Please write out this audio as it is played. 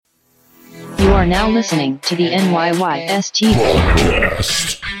You are now listening to the NYYST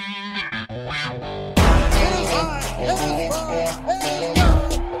podcast.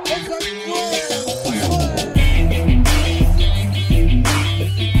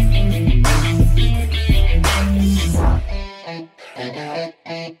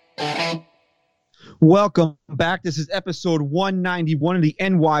 Welcome back. This is episode 191 of the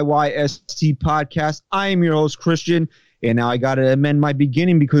NYYST podcast. I am your host, Christian, and now I got to amend my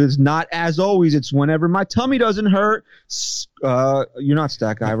beginning because it's not as always. It's whenever my tummy doesn't hurt. You're not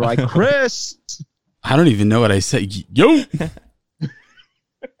Stack Guy, right? Chris. I don't even know what I said. Yo.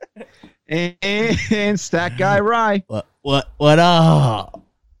 and Stack Guy, Rye. What up?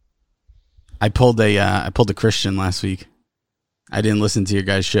 I pulled a Christian last week. I didn't listen to your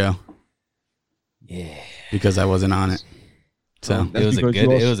guys' show. Yeah, because I wasn't on it. So it was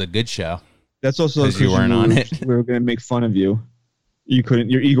a good show. That's also because you weren't on it. We were going to make fun of you.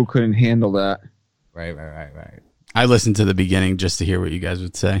 Your ego couldn't handle that. Right. I listened to the beginning just to hear what you guys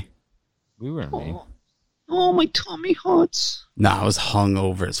would say. We weren't mean. Oh, my tummy hurts. Nah, I was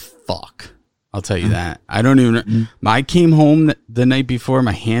hungover as fuck. I'll tell you that. I don't even. I came home the night before.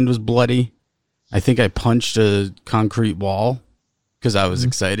 My hand was bloody. I think I punched a concrete wall because I was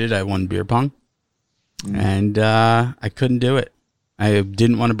excited. I won beer pong, and I couldn't do it. I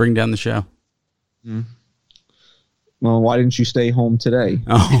didn't want to bring down the show. Well, why didn't you stay home today?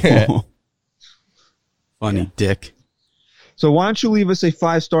 Oh, funny dick. So why don't you leave us a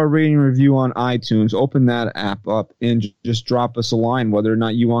 5-star rating review on iTunes? Open that app up and just drop us a line whether or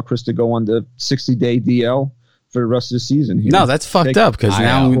not you want Chris to go on the 60-day DL for the rest of the season. Here. No, that's fucked up because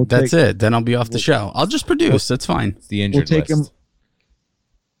now that's it. Then I'll be off the show. I'll just produce. That's fine. It's the injured list.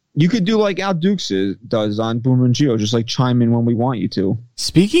 You could do like Al Dukes does on Boomer and Gio, just like chime in when we want you to.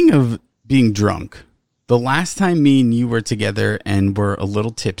 Speaking of being drunk, the last time me and you were together and were a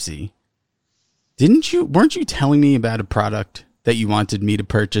little tipsy, weren't you telling me about a product that you wanted me to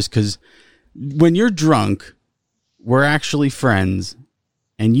purchase? Because when you're drunk, we're actually friends,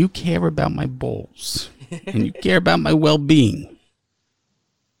 and you care about my balls, and you care about my well-being.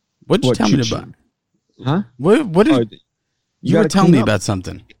 What'd you tell me about? Huh? What did you were telling me about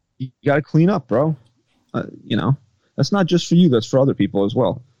something? You got to clean up, bro. That's not just for you. That's for other people as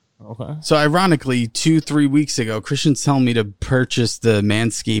well. Okay. So ironically, 2-3 weeks ago, Christian's telling me to purchase the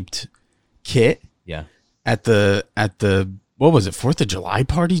Manscaped kit. Yeah. At the what was it, 4th of July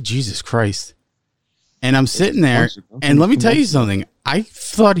party? Jesus Christ. And I'm sitting there, and let me tell you something. I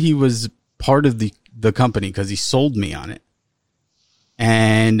thought he was part of the company because he sold me on it.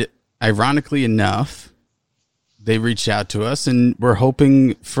 And ironically enough, they reached out to us, and we're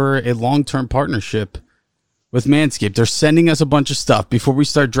hoping for a long-term partnership with Manscaped. They're sending us a bunch of stuff before we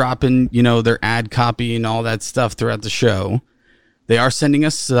start dropping, their ad copy and all that stuff throughout the show. They are sending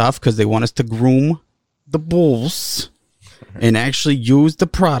us stuff because they want us to groom the bulls and actually use the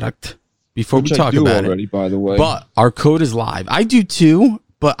product before we talk about it. By the way, but our code is live. I do too,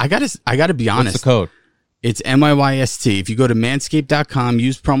 but I gotta be honest. What's the code? It's MYYST. If you go to manscaped.com,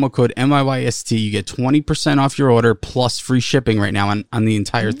 use promo code MYYST, you get 20% off your order plus free shipping right now on the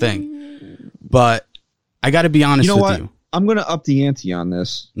entire thing. But I got to be honest with you. I'm going to up the ante on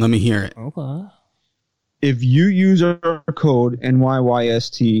this. Let me hear it. Okay. If you use our code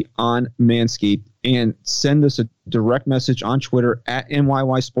NYYST on Manscaped and send us a direct message on Twitter at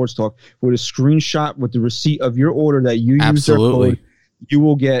NYY Sports Talk with a screenshot with the receipt of your order that you use our code, you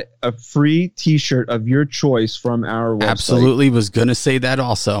will get a free T-shirt of your choice from our website. Absolutely. Was going to say that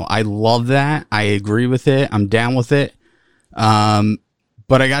also. I love that. I agree with it. I'm down with it. But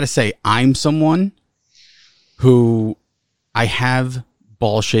I got to say, I'm someone who I have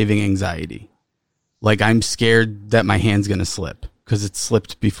ball shaving anxiety. Like, I'm scared that my hand's going to slip because it's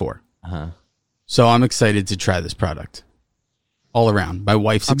slipped before. Uh-huh. So I'm excited to try this product all around. My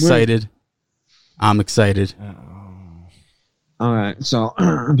wife's excited. I'm excited. All right, so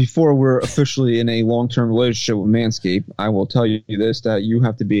before we're officially in a long-term relationship with Manscaped, I will tell you this, that you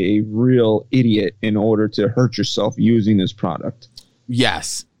have to be a real idiot in order to hurt yourself using this product.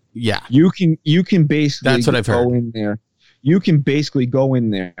 Yes. Yeah. You can basically That's what I've heard. go in there. You can basically go in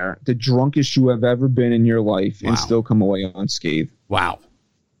there, the drunkest you have ever been in your life, and still come away unscathed. Wow.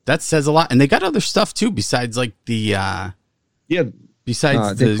 That says a lot. And they got other stuff, too, besides like the...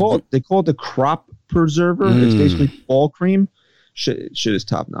 Besides they call it the crop preserver. It's basically ball cream. Shit is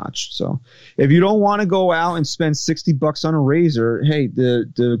top notch. So if you don't want to go out and spend $60 on a razor, hey,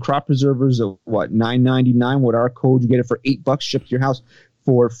 the crop preservers are what, $9.99 with our code. You get it for $8 shipped to your house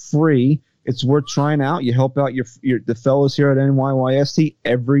for free. It's worth trying out. You help out the fellows here at NYYST.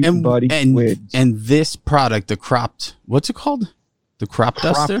 Everybody wins. And this product, the cropped, what's it called? The crop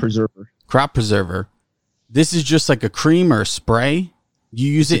duster? crop preserver. This is just like a cream or a spray.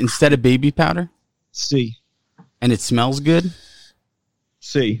 You use it instead of baby powder? C. And it smells good?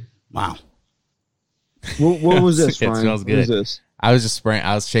 C. Wow. What was this, It Ryan? smells good. What is this? I was just spraying.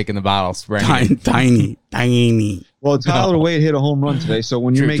 I was shaking the bottle, spraying. Tiny. Well, Tyler Wade hit a home run today, so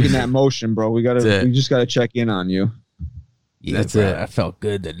when you're making that motion, bro, we just gotta check in on you. Yeah, That's bro, it. I felt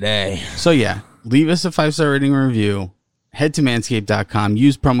good today. So yeah, leave us a 5-star rating and review. Head to manscaped.com,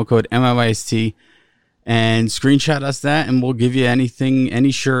 use promo code MIYST, and screenshot us that, and we'll give you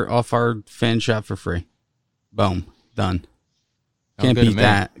any shirt off our fan shop for free. Boom. Done. Can't beat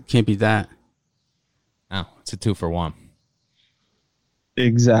that. Can't beat that. Oh, it's a 2-for-1.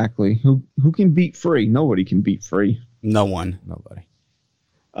 Exactly. Who can beat free? Nobody can beat free. No one. Nobody.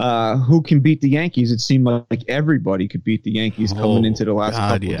 Who can beat the Yankees? It seemed like everybody could beat the Yankees coming into the last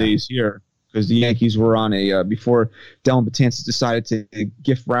couple of days here, because the Yankees were on a before Dellin Betances decided to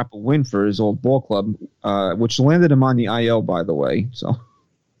gift wrap a win for his old ball club, which landed him on the IL, by the way. So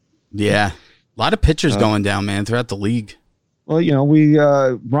yeah, a lot of pitchers going down, man, throughout the league. Well, we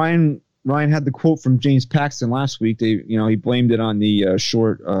Ryan had the quote from James Paxton last week. He blamed it on the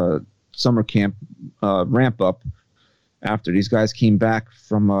short summer camp ramp up after these guys came back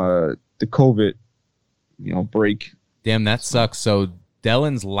from the COVID, break. Damn, that sucks. So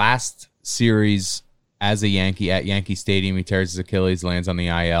Dellin's last series as a Yankee at Yankee Stadium, he tears his Achilles, lands on the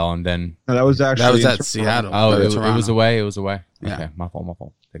IL, and then that was actually at Seattle. Oh, it was away. It was away. Yeah. Okay, my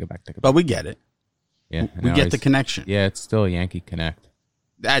fault. Take it back. But we get it. Yeah, We get the connection. Yeah, it's still a Yankee connect.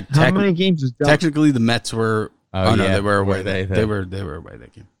 How many games is Dellin? Technically, the Mets were. Oh, no, yeah. they were away. They They were away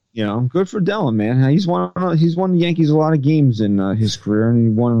that game. Good for Dellin, man. He's won the Yankees a lot of games in his career, and he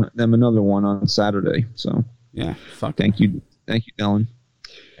won them another one on Saturday. So Yeah, fuck. thank you, Dellin.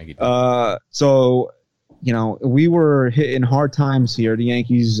 Thank you. So we were hitting hard times here. The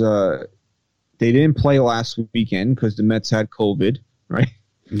Yankees, they didn't play last weekend because the Mets had COVID, right?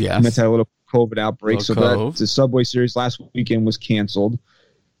 Yes. The Mets had a little COVID outbreak, Little the Subway Series last weekend was canceled.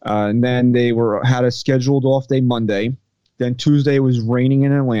 And then they had a scheduled off day Monday. Then Tuesday was raining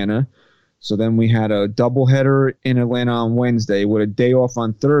in Atlanta. So then we had a doubleheader in Atlanta on Wednesday with a day off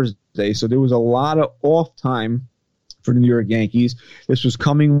on Thursday. So there was a lot of off time for the New York Yankees. This was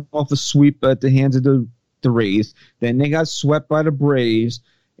coming off a sweep at the hands of the Rays. Then they got swept by the Braves.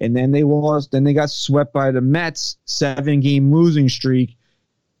 And then they lost. Then they got swept by the Mets, 7-game losing streak.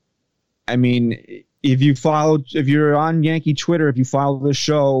 I mean, if you're on Yankee Twitter, if you follow the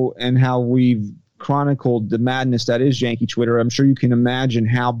show and how we've chronicled the madness that is Yankee Twitter, I'm sure you can imagine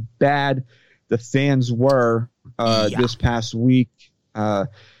how bad the fans were this past week.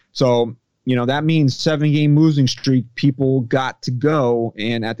 So that means 7-game losing streak. People got to go,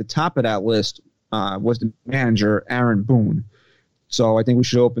 and at the top of that list was the manager, Aaron Boone. So I think we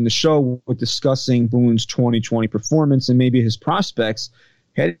should open the show with discussing Boone's 2020 performance and maybe his prospects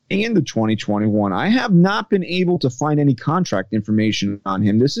heading into 2021. I have not been able to find any contract information on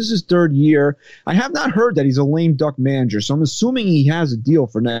him. This is his third year. I have not heard that he's a lame duck manager, so I'm assuming he has a deal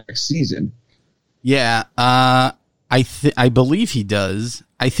for next season. Yeah, I believe he does.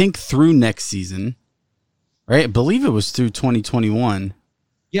 I think through next season, right? I believe it was through 2021.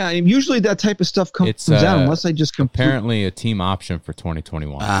 Yeah, and usually that type of stuff comes out unless I just apparently a team option for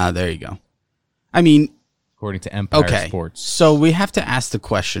 2021. There you go. I mean, according to Empire Sports. So we have to ask the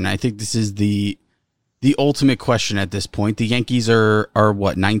question. I think this is the ultimate question at this point. The Yankees are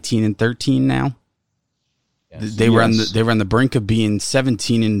what, 19-13 now? Yes. They were on the brink of being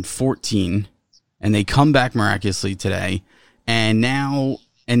 17-14, and they come back miraculously today. And now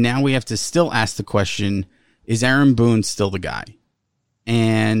we have to still ask the question: is Aaron Boone still the guy?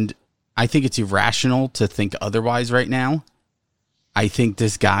 And I think it's irrational to think otherwise right now. I think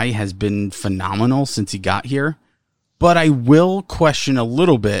this guy has been phenomenal since he got here. But I will question a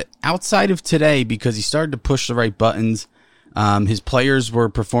little bit outside of today because he started to push the right buttons. His players were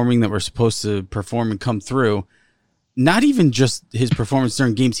performing that were supposed to perform and come through. Not even just his performance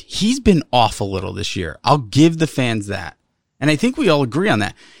during games. He's been off a little this year. I'll give the fans that. And I think we all agree on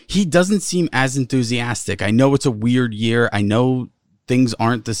that. He doesn't seem as enthusiastic. I know it's a weird year. I know things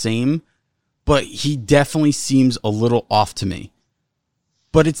aren't the same, but he definitely seems a little off to me.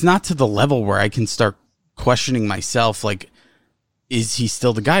 But it's not to the level where I can start questioning myself, like, is he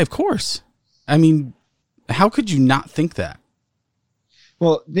still the guy? Of course. I mean, how could you not think that?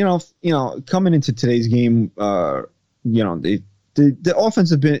 Well, coming into today's game, the offense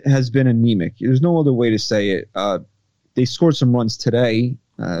has been anemic. There's no other way to say it. They scored some runs today,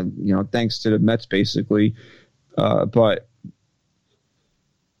 thanks to the Mets, basically. But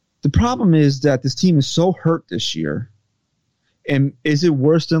the problem is that this team is so hurt this year. And is it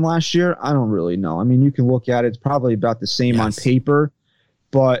worse than last year? I don't really know. I mean, you can look at it. It's probably about the same on paper,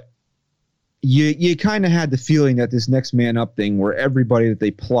 but you kind of had the feeling that this next man up thing where everybody that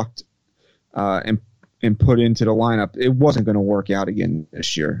they plucked and put into the lineup, it wasn't going to work out again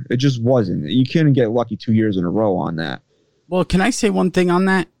this year. It just wasn't. You couldn't get lucky 2 years in a row on that. Well, can I say one thing on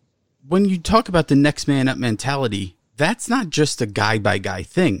that? When you talk about the next man up mentality, that's not just a guy by guy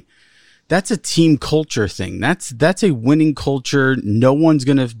thing. That's a team culture thing. That's a winning culture. No one's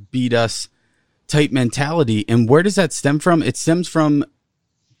going to beat us type mentality. And where does that stem from? It stems from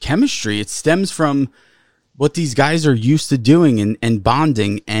chemistry. It stems from what these guys are used to doing and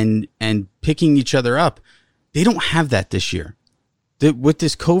bonding and picking each other up. They don't have that this year. With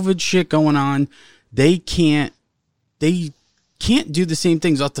this COVID shit going on, they can't do the same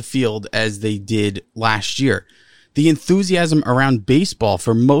things off the field as they did last year. The enthusiasm around baseball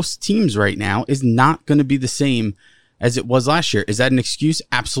for most teams right now is not going to be the same as it was last year. Is that an excuse?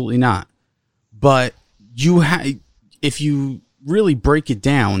 Absolutely not. But if you really break it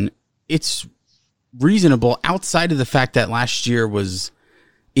down, it's reasonable outside of the fact that last year was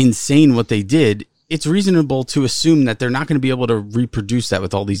insane what they did. It's reasonable to assume that they're not going to be able to reproduce that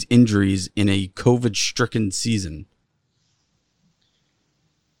with all these injuries in a COVID-stricken season.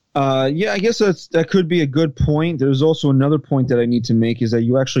 Yeah, I guess that could be a good point. There's also another point that I need to make is that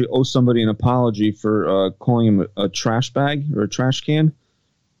you actually owe somebody an apology for calling him a trash bag or a trash can.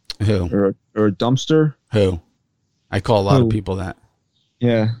 Who? Or a dumpster. Who? I call a lot of people that.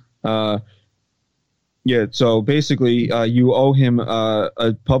 Yeah. Yeah. So basically, you owe him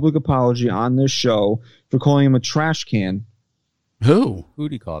a public apology on this show for calling him a trash can. Who? Who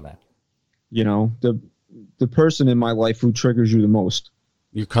do you call that? You know, the person in my life who triggers you the most.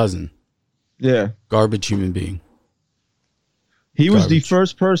 Your cousin. Yeah. Garbage human being. He was the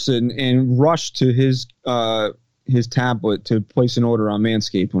first person and rushed to his tablet to place an order on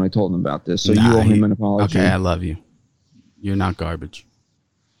Manscaped when I told him about this. So you owe him an apology. Okay, I love you. You're not garbage.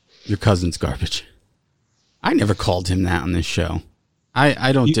 Your cousin's garbage. I never called him that on this show.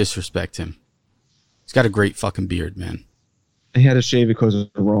 I don't disrespect him. He's got a great fucking beard, man. He had to shave it because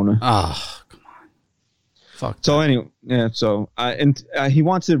of Corona. Oh, come on. Fuck. So anyway, yeah. So he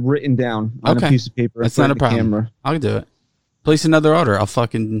wants it written down on a piece of paper. That's not a problem. Camera. I'll do it. Place another order.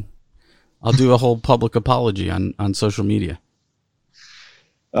 I'll do a whole public apology on social media.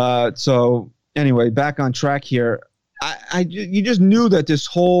 So anyway, back on track here. You just knew that this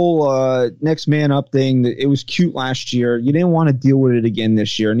whole next man up thing, that it was cute last year. You didn't want to deal with it again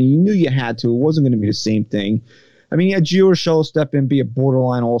this year, and you knew you had to. It wasn't going to be the same thing. I mean, you had Gio Urshela step in, be a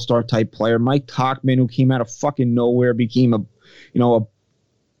borderline all-star type player. Mike Tauchman, who came out of fucking nowhere, became a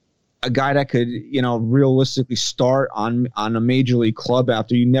guy that could, realistically start on a major league club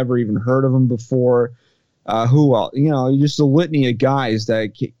after you never even heard of him before. Who else? Just a litany of guys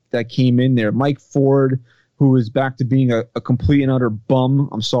that came in there. Mike Ford, who is back to being a complete and utter bum.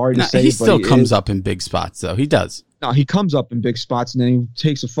 I'm sorry to say, he still comes up in big spots, though. He does. No, he comes up in big spots, and then he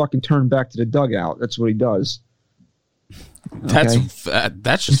takes a fucking turn back to the dugout. That's what he does. Okay.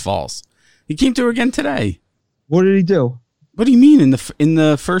 That's just false. He came through again today. What did he do? What do you mean in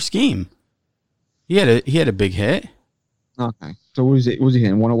the first game? He had a big hit. Okay, so what was he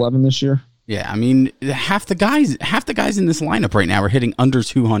hitting 111 this year? Yeah, I mean half the guys in this lineup right now are hitting under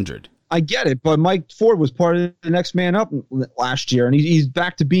 200. I get it, but Mike Ford was part of the next man up last year, and he's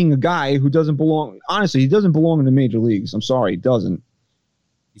back to being a guy who doesn't belong. Honestly, he doesn't belong in the major leagues. I'm sorry, he doesn't.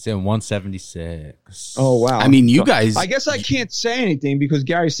 He's in 176. Oh, wow. I mean, you guys... I guess I can't say anything because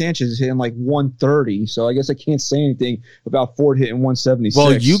Gary Sanchez is hitting like 130, so I guess I can't say anything about Ford hitting 176.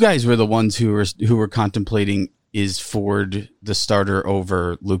 Well, you guys were the ones who were contemplating, is Ford the starter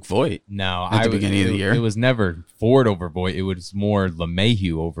over Luke Voit? No. At the beginning of the year? It was never Ford over Voit. It was more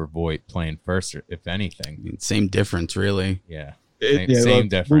LeMahieu over Voit playing first, if anything. I mean, same difference, really. Yeah. Same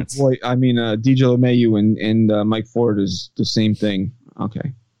difference. Voit, DJ LeMahieu and Mike Ford is the same thing.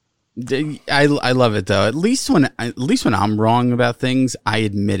 Okay. I love it though. At least when I'm wrong about things, I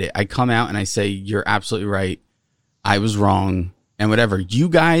admit it. I come out and I say you're absolutely right. I was wrong and whatever. You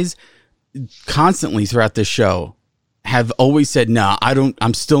guys constantly throughout this show have always said, "Nah,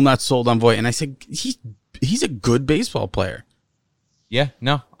 I'm still not sold on Voit." And I said he's a good baseball player. Yeah,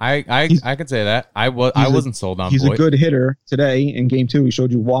 no, I could say that. I wasn't sold on Voit. He's a good hitter today in game 2. He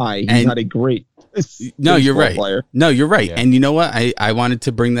showed you why he's not a great. No, you're right. Player. No, you're right. Yeah. And you know what? I wanted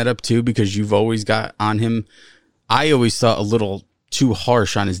to bring that up too because you've always got on him. I always thought a little too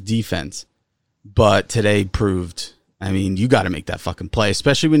harsh on his defense, but today proved. I mean, you got to make that fucking play,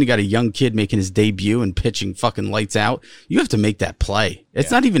 especially when you got a young kid making his debut and pitching fucking lights out. You have to make that play.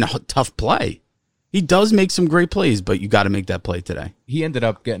 It's not even a tough play. He does make some great plays, but you got to make that play today. He ended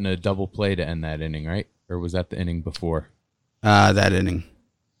up getting a double play to end that inning, right? Or was that the inning before? That inning.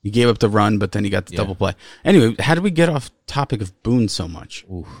 He gave up the run, but then he got the double play. Anyway, how did we get off topic of Boone so much?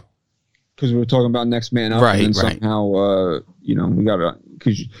 Because we were talking about next man up, right? And somehow, we got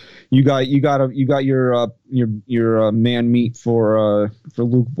because you got your man meet for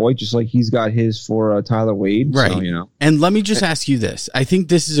Luke Voigt, just like he's got his for Tyler Wade, right? So, And let me just ask you this: I think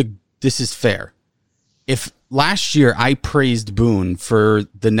this is fair. If last year I praised Boone for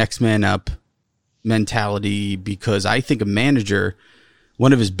the next man up mentality because I think a manager,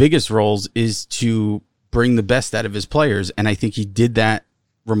 one of his biggest roles is to bring the best out of his players, and I think he did that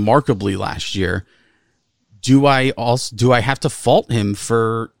remarkably last year. Do I have to fault him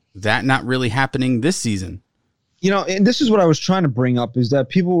for that not really happening this season? And this is what I was trying to bring up, is that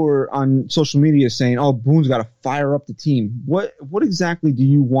people were on social media saying, "Oh, Boone's got to fire up the team." What exactly do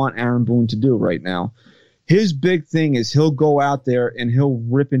you want Aaron Boone to do right now? His big thing is he'll go out there and he'll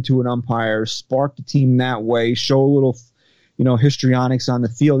rip into an umpire, spark the team that way, show a little, histrionics on the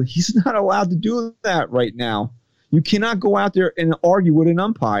field. He's not allowed to do that right now. You cannot go out there and argue with an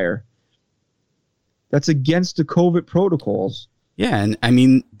umpire. That's against the COVID protocols. Yeah, and I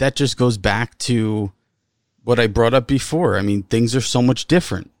mean, that just goes back to what I brought up before. I mean, things are so much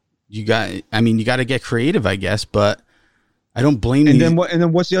different. You got to get creative, I guess, but I don't blame you. And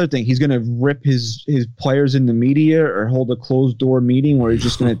then what's the other thing? He's going to rip his players in the media or hold a closed door meeting where he's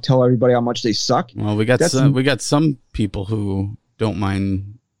just going to tell everybody how much they suck. Well, we got some people who don't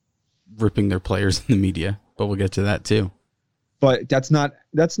mind ripping their players in the media, but we'll get to that too. But that's not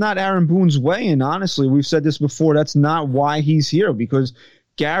Aaron Boone's way. And honestly, we've said this before. That's not why he's here, because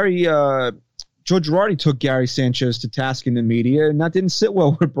Joe Girardi took Gary Sanchez to task in the media, and that didn't sit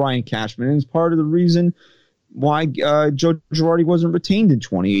well with Brian Cashman. And it's part of the reason why Joe Girardi wasn't retained in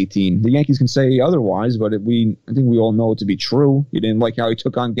 2018. The Yankees can say otherwise, but I think we all know it to be true. He didn't like how he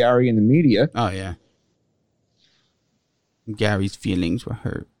took on Gary in the media. Oh, yeah. Gary's feelings were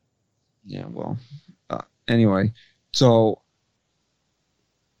hurt. Yeah, well, anyway, so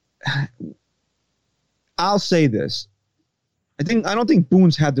I'll say this. I don't think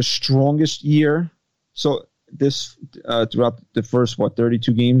Boone's had the strongest year. So this throughout the first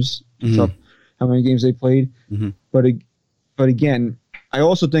 32 games, how many games they played. Mm-hmm. But again, I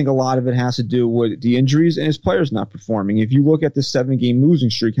also think a lot of it has to do with the injuries and his players not performing. If you look at the 7-game losing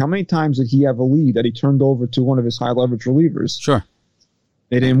streak, how many times did he have a lead that he turned over to one of his high leverage relievers? Sure.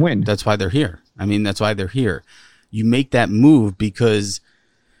 They didn't win. That's why they're here. I mean, that's why they're here. You make that move because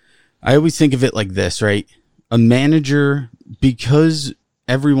I always think of it like this, right? A manager, because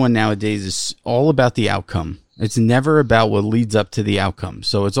everyone nowadays is all about the outcome. It's never about what leads up to the outcome.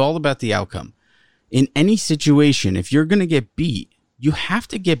 So it's all about the outcome. In any situation, if you're going to get beat, you have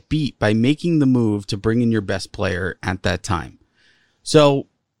to get beat by making the move to bring in your best player at that time. So,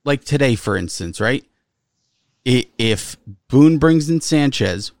 like today, for instance, right? If Boone brings in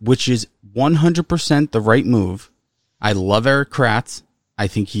Sanchez, which is 100% the right move, I love Eric Kratz. I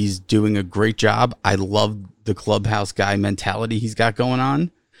think he's doing a great job. I love the clubhouse guy mentality he's got going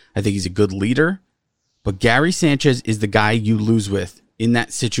on. I think he's a good leader. But Gary Sanchez is the guy you lose with in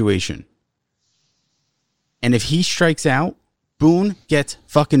that situation. And if he strikes out, Boone gets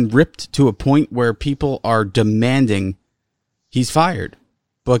fucking ripped to a point where people are demanding he's fired.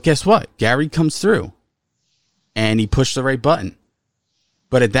 But guess what? Gary comes through and he pushed the right button.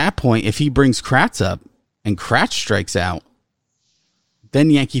 But at that point, if he brings Kratz up and Kratz strikes out,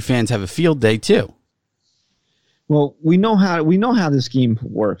 then Yankee fans have a field day too. Well, we know how this game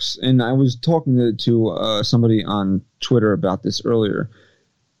works, and I was talking to somebody on Twitter about this earlier.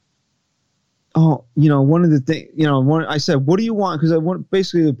 Oh, one of the things, I said, what do you want? Because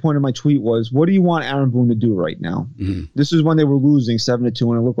basically the point of my tweet was, what do you want Aaron Boone to do right now? Mm-hmm. This is when they were losing 7-2,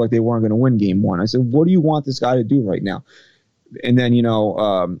 and it looked like they weren't going to win game one. I said, what do you want this guy to do right now? And then,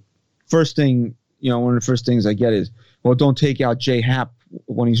 first thing, one of the first things I get is, well, don't take out Jay Happ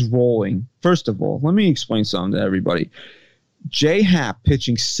when he's rolling. First of all, let me explain something to everybody. Jay Happ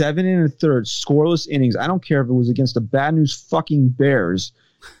pitching 7 1/3 scoreless innings. I don't care if it was against the bad news fucking Bears,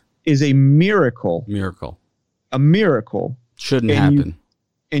 is a miracle. A miracle. Shouldn't happen.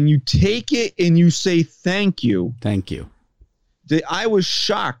 And you take it and you say thank you. Thank you. I was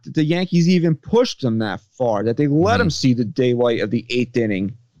shocked that the Yankees even pushed them that far, that they let him see the daylight of the 8th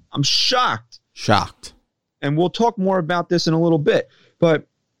inning. I'm shocked. And we'll talk more about this in a little bit. But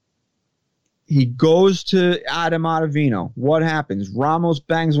he goes to Adam Ottavino. What happens? Ramos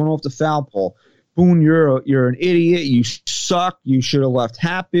bangs one off the foul pole. Boone, you're an idiot. You suck. You should have left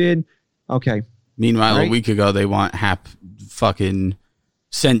Happ in. Okay. Meanwhile, right? A week ago, they want Happ fucking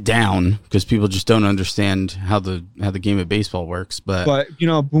sent down because people just don't understand how the game of baseball works. But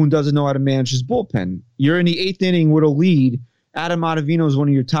Boone doesn't know how to manage his bullpen. You're in the 8th inning with a lead. Adam Ottavino is one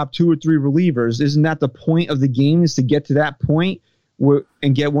of your top 2 or 3 relievers. Isn't that the point of the game, is to get to that point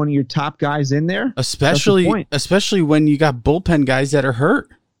and get one of your top guys in there? Especially when you got bullpen guys that are hurt.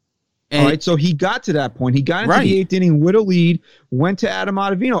 All right, so he got to that point. He got into the 8th inning with a lead, went to Adam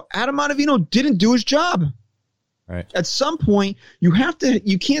Ottavino. Adam Ottavino didn't do his job. Right. At some point, you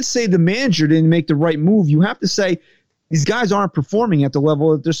can't say the manager didn't make the right move. You have to say these guys aren't performing at the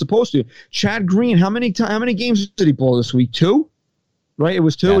level that they're supposed to. Chad Green, how many games did he blow this week? 2? Right? It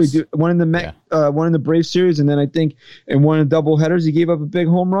was 2. Yes. He did one in the one in the Braves series, and then I think in one of the doubleheaders he gave up a big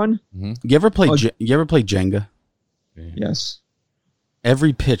home run. Mm-hmm. You ever play Jenga? Yes.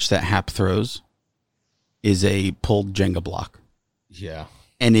 Every pitch that Hap throws is a pulled Jenga block. Yeah.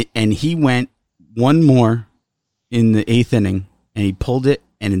 And he went one more in the 8th inning, and he pulled it,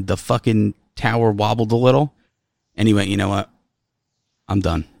 and the fucking tower wobbled a little, and he went, you know what? I'm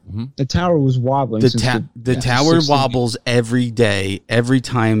done. Mm-hmm. The tower was wobbling. The tower wobbles every day, every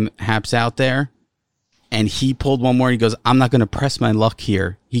time Hap's out there, and he pulled one more. He goes, I'm not going to press my luck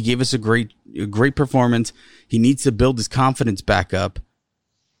here. He gave us a great performance. He needs to build his confidence back up.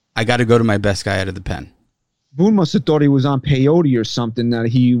 I got to go to my best guy out of the pen. Boone must have thought he was on peyote or something, that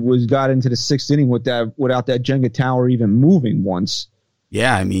he got into the 6th inning without that Jenga tower even moving once.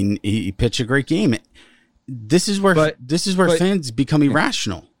 Yeah, I mean, he pitched a great game. This is where fans become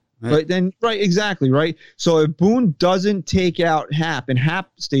irrational. Right? But then, right, exactly, right. So if Boone doesn't take out Hap and Hap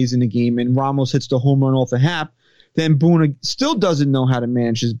stays in the game and Ramos hits the home run off of Hap, then Boone still doesn't know how to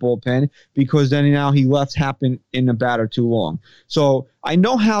manage his bullpen, because then now he left Hap in the batter too long. So I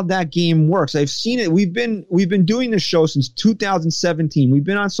know how that game works. I've seen it. We've been doing this show since 2017. We've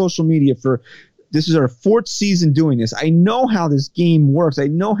been on social media this is our 4th season doing this. I know how this game works. I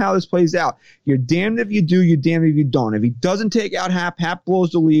know how this plays out. You're damned if you do, you're damned if you don't. If he doesn't take out Hap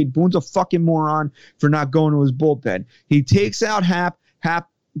blows the lead. Boone's a fucking moron for not going to his bullpen. He takes out Hap,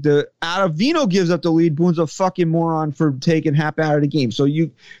 the Ottavino gives up the lead. Boone's a fucking moron for taking Hap out of the game. So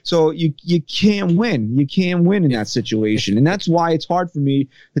you can't win. You can't win in that situation, and that's why it's hard for me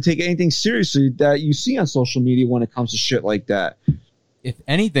to take anything seriously that you see on social media when it comes to shit like that. If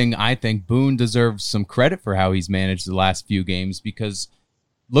anything, I think Boone deserves some credit for how he's managed the last few games, because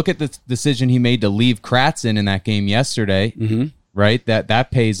look at the decision he made to leave Kratz in that game yesterday. Mm-hmm. Right,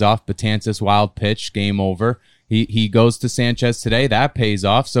 that pays off. Betances wild pitch, game over. He goes to Sanchez today. That pays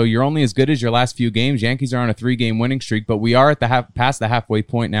off. So you're only as good as your last few games. Yankees are on a 3-game winning streak, but we are at past the halfway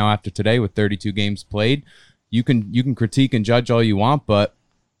point now after today with 32 games played. You can critique and judge all you want, but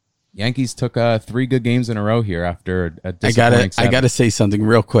Yankees took 3 good games in a row here after a disappointing 7. I gotta say something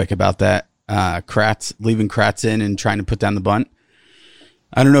real quick about that. Leaving Kratz in and trying to put down the bunt.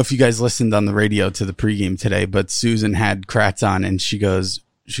 I don't know if you guys listened on the radio to the pregame today, but Susan had Kratz on, and she goes,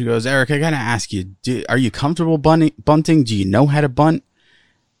 Eric, I got to ask you, are you comfortable bunting? Do you know how to bunt?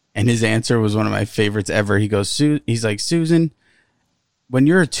 And his answer was one of my favorites ever. He goes, he's like, Susan, when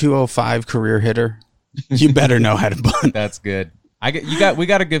you're a 205 career hitter, you better know how to bunt. That's good. We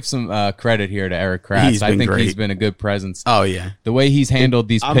got to give some credit here to Eric Kratz. I think he's been a good presence. Oh yeah, the way he's handled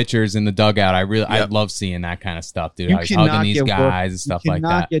these pitchers in the dugout, I love seeing that kind of stuff, dude. How he's hugging these guys and stuff like that.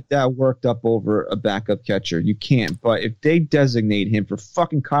 You cannot get that worked up over a backup catcher. You can't. But if they designate him for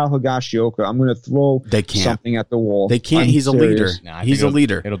fucking Kyle Higashioka, I'm going to throw something at the wall. They can't. He's a leader. He's a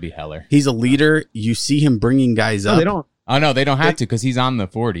leader. It'll be Heller. He's a leader. You see him bringing guys up. They don't. Oh no, they don't have to, because he's on the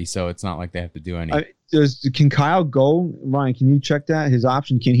 40, so it's not like they have to do anything. Can Kyle go? Ryan, can you check that? His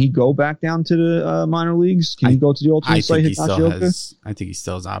option? Can he go back down to the minor leagues? Can he go to the ultimate site? I think he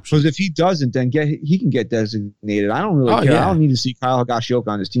still has options. Because if he doesn't, then he can get designated. I don't really care. Yeah. I don't need to see Kyle Higashioka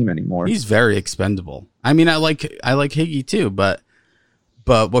on his team anymore. He's very expendable. I mean, I like Higgy too, but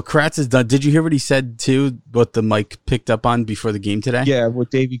what Kratz has done, did you hear what he said too? What the mic picked up on before the game today? Yeah,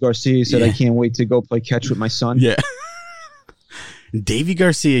 what Davey Garcia said. I can't wait to go play catch with my son. Yeah. Davey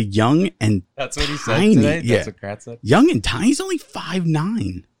Garcia, young and that's what he tiny. Said today? That's what Kratz said? Young and tiny. He's only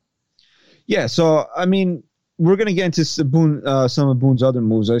 5'9". Yeah, so, I mean, we're going to get into some of Boone's other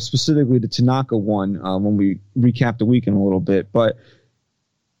moves, specifically the Tanaka one when we recap the weekend a little bit. But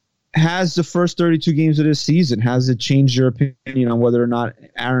has the first 32 games of this season, has it changed your opinion on whether or not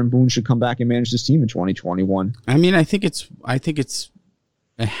Aaron Boone should come back and manage this team in 2021? I mean, I think it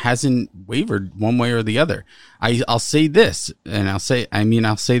hasn't wavered one way or the other. I'll say this, and I'll say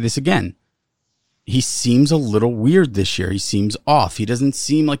this again. He seems a little weird this year. He seems off. He doesn't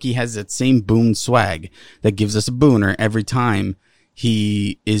seem like he has that same Boone swag that gives us a booner every time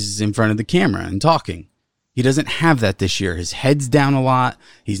he is in front of the camera and talking. He doesn't have that this year. His head's down a lot.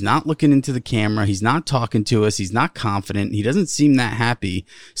 He's not looking into the camera. He's not talking to us. He's not confident. He doesn't seem that happy.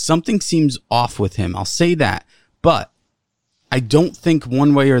 Something seems off with him. I'll say that. But I don't think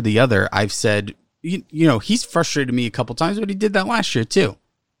one way or the other. I've said, you know, he's frustrated me a couple times, but he did that last year too.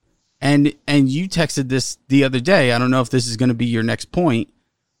 And you texted this the other day. I don't know if this is going to be your next point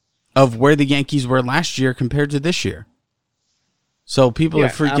of where the Yankees were last year compared to this year. So people are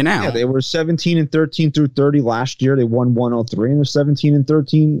freaking out. Yeah, they were 17-13 through 30 last year. They won 103, and they're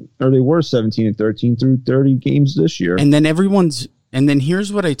 17-13, or they were 17-13 through 30 games this year. And then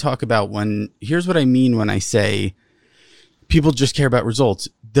here's what I talk about here's what I mean when I say people just care about results.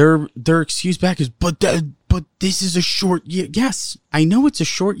 Their excuse back is, but this is a short year. Yes, I know it's a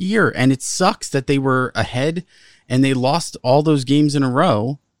short year, and it sucks that they were ahead and they lost all those games in a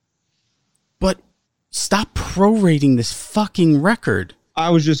row. But stop prorating this fucking record. I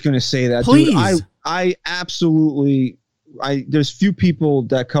was just going to say that. Please. Dude, I absolutely, there's few people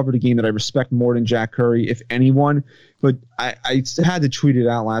that cover the game that I respect more than Jack Curry, if anyone. But I had to tweet it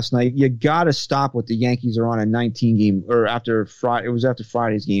out last night. You got to stop what the Yankees are on a 19 game, or after Friday. It was after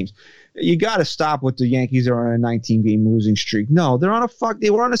Friday's games. You got to stop what the Yankees are on a 19 game losing streak. No, they were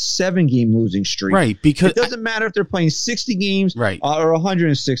on a 7 game losing streak. Right, because it doesn't matter if they're playing 60 games, right, or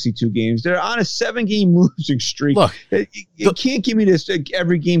 162 games. They're on a 7 game losing streak. Look, you can't give me this.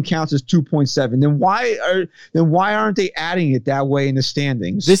 Every game counts as 2.7. Then why aren't they adding it that way in the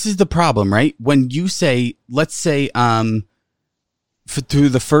standings? This is the problem, right? When you say, let's say, through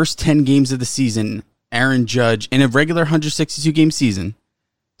the first 10 games of the season, Aaron Judge in a regular 162 game season.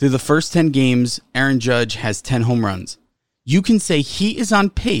 Through the first 10 games, Aaron Judge has 10 home runs. You can say he is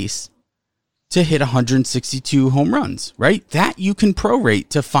on pace to hit 162 home runs, right? That you can prorate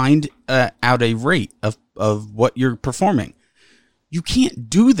to find out a rate of what you're performing. You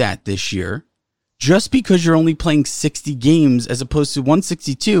can't do that this year just because you're only playing 60 games as opposed to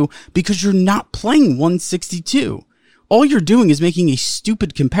 162 because you're not playing 162. All you're doing is making a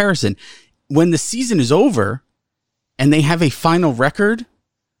stupid comparison. When the season is over and they have a final record,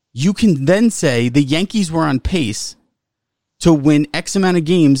 you can then say the Yankees were on pace to win X amount of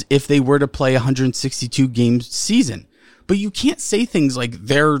games if they were to play a 162 game season. But you can't say things like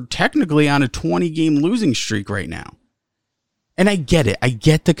they're technically on a 20 game losing streak right now. And I get it. I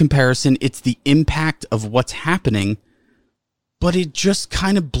get the comparison. It's the impact of what's happening, but it just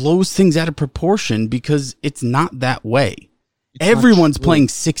kind of blows things out of proportion because it's not that way. Everyone's playing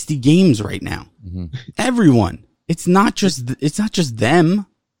 60 games right now. Mm-hmm. Everyone. It's not just them.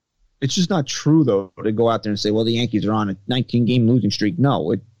 It's just not true, though, to go out there and say, well, the Yankees are on a 19-game losing streak.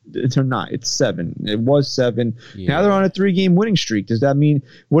 No, they're not. It's 7. It was 7. Yeah. Now they're on a 3-game winning streak. Does that mean,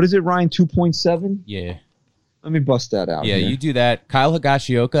 what is it, Ryan, 2.7? Yeah. Let me bust that out. Yeah, here. You do that. Kyle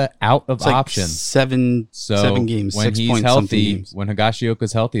Higashioka out of options. 7 games, when 6 he's point healthy, games. When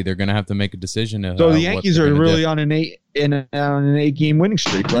Higashioka's healthy, they're going to have to make a decision. So the Yankees are really on an 8-game winning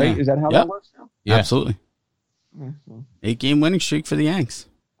streak, right? Yeah. Is that how that works now? Yeah. Absolutely. Okay, so 8-game winning streak for the Yanks.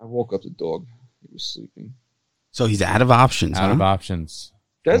 I woke up the dog. He was sleeping. So he's out of options. Out of options.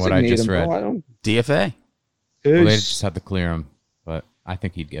 Designate what I just him, read. Bro. I don't. DFA. Well, they just have to clear him, but I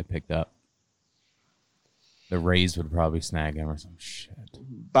think he'd get picked up. The Rays would probably snag him or some shit.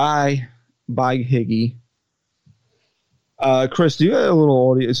 Bye, Higgy. Chris, do you have a little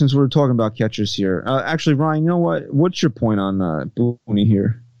audio since we're talking about catchers here? Actually, Ryan, you know what? What's your point on Booney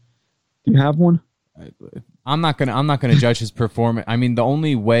here? Do you have one? I'm not gonna judge his performance. I mean, the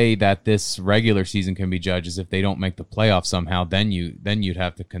only way that this regular season can be judged is if they don't make the playoffs somehow. Then you'd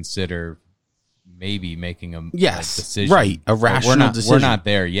have to consider maybe making a decision. Right, a rational decision. We're not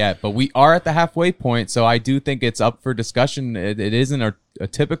there yet, but we are at the halfway point. So I do think it's up for discussion. It isn't a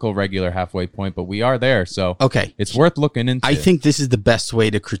typical regular halfway point, but we are there. So okay, it's worth looking into. I think this is the best way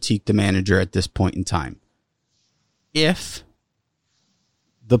to critique the manager at this point in time. If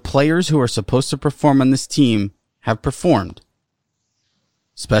the players who are supposed to perform on this team have performed,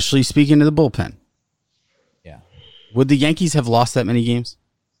 especially speaking to the bullpen. Yeah. Would the Yankees have lost that many games?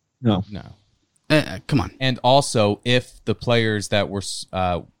 No. Come on. And also, if the players that were,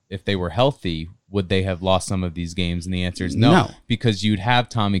 if they were healthy, would they have lost some of these games? And the answer is no. Because you'd have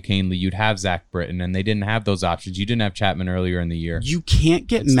Tommy Kahnle, you'd have Zach Britton, and they didn't have those options. You didn't have Chapman earlier in the year. You can't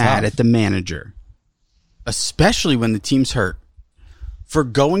get mad at the manager, especially when the team's hurt, for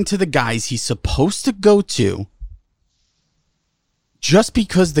going to the guys he's supposed to go to just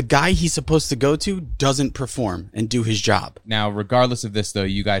because the guy he's supposed to go to doesn't perform and do his job. Now, regardless of this, though,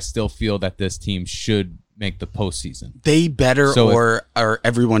 you guys still feel that this team should make the postseason. They better, So or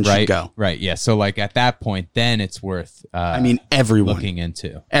everyone should go. Right. Yeah. So like at that point, then it's worth. Everyone looking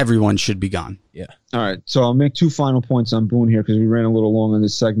into. Everyone should be gone. Yeah. All right. So I'll make 2 final points on Boone here because we ran a little long on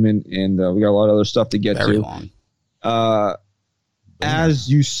this segment and we got a lot of other stuff to get Very to. long.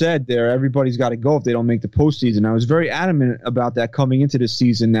 As you said there, everybody's got to go if they don't make the postseason. I was very adamant about that coming into this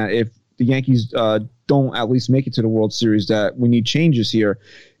season, that if the Yankees don't at least make it to the World Series, that we need changes here.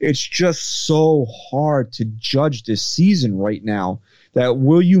 It's just so hard to judge this season right now. That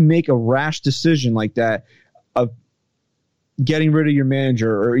will you make a rash decision like that of getting rid of your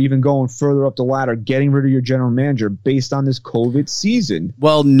manager, or even going further up the ladder, getting rid of your general manager based on this COVID season?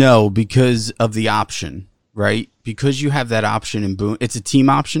 Well, no, because of the option, right? Because you have that option in Boone. It's a team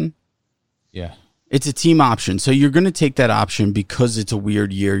option. Yeah. It's a team option. So you're going to take that option because it's a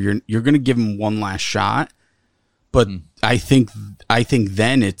weird year. You're going to give him one last shot. But I think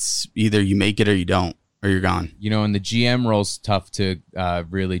then it's either you make it or you don't, or you're gone. You know, and the GM role's tough to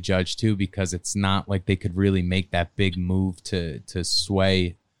really judge too, because it's not like they could really make that big move to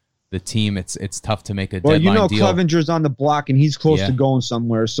sway the team. It's tough to make a deadline deal. Clevenger's on the block and he's close to going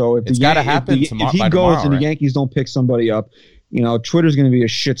somewhere. So if it's got to happen if he goes and the Yankees don't pick somebody up, you know, Twitter's going to be a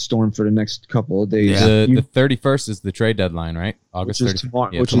shitstorm for the next couple of days. Yeah. The 31st is the trade deadline, right? August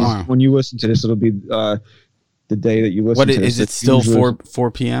 31st. Which is when you listen to this, it'll be the day that you listen to this. Is it still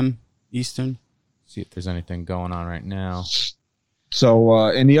 4 p.m. Eastern? See if there's anything going on right now. So,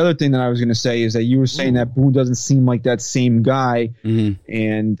 and the other thing that I was going to say is that you were saying that Boone doesn't seem like that same guy.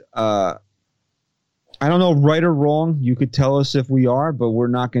 And I don't know, right or wrong, you could tell us if we are, but we're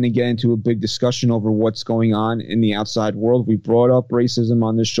not going to get into a big discussion over what's going on in the outside world. We brought up racism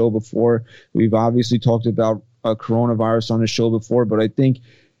on this show before. We've obviously talked about coronavirus on the show before, but I think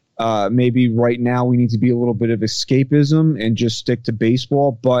maybe right now we need to be a little bit of escapism and just stick to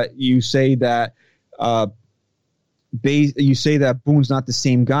baseball. But you say that Boone's not the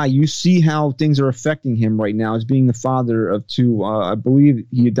same guy. You see how things are affecting him right now as being the father of 2, I believe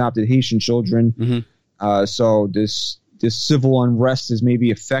he adopted Haitian children. So this civil unrest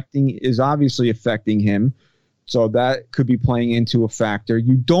is obviously affecting him. So that could be playing into a factor.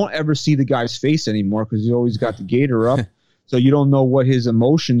 You don't ever see the guy's face anymore because he's always got the gator up. So you don't know what his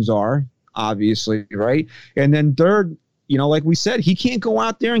emotions are, obviously, right? And then third, you know, like we said, he can't go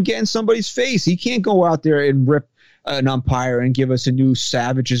out there and get in somebody's face. He can't go out there and rip an umpire and give us a new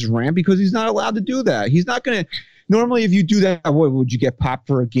Savage's rant because he's not allowed to do that. He's not going to. Normally, if you do that, what would you get popped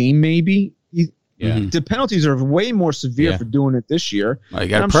for a game? Maybe. The penalties are way more severe for doing it this year. Well, you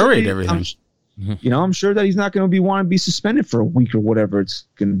got to prorate everything. I'm sure that he's not going to want to be suspended for a week or whatever it's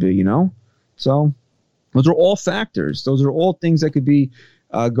going to be. You know, so those are all factors. Those are all things that could be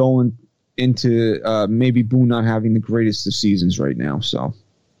going into maybe Boone not having the greatest of seasons right now. So,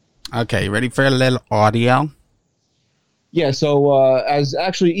 okay, ready for a little audio? Yeah. So as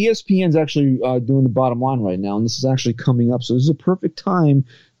actually ESPN's actually doing the bottom line right now, and this is actually coming up. So this is a perfect time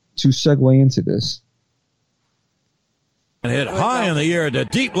to segue into this. And hit high in the air to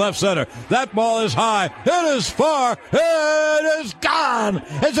deep left center. That ball is high. It is far. It is gone.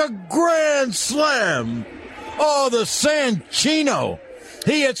 It's a grand slam. Oh, the Sanchino.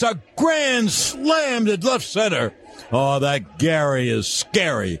 He hits a grand slam to left center. Oh, that Gary is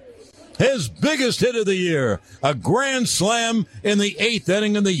scary. His biggest hit of the year, a grand slam in the 8th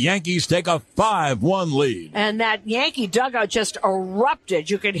inning, and the Yankees take a 5-1 lead. And that Yankee dugout just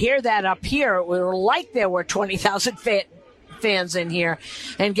erupted. You could hear that up here. It was like there were 20,000 fans in here.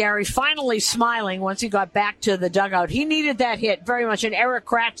 And Gary finally smiling once he got back to the dugout. He needed that hit very much. And Eric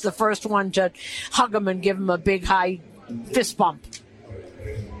Kratz, the first one to hug him and give him a big high fist bump.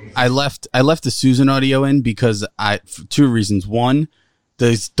 I left the Susan audio in because for 2 reasons. One,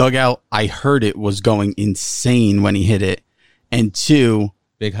 this dugout, I heard it was going insane when he hit it. And 2,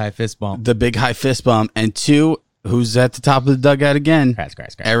 big high fist bump. The big high fist bump. And 2, who's at the top of the dugout again?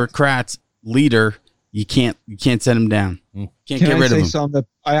 Kratz. Eric Kratz, leader. You can't set him down. Can't get rid of him. Something that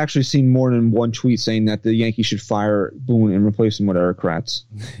I actually seen more than one tweet saying that the Yankees should fire Boone and replace him with Eric Kratz.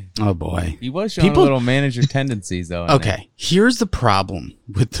 Oh boy, he was showing a little manager tendencies though. Okay, here's the problem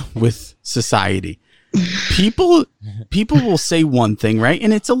with society. People will say one thing, right?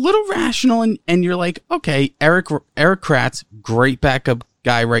 And it's a little rational, and you're like, okay, Eric Kratz, great backup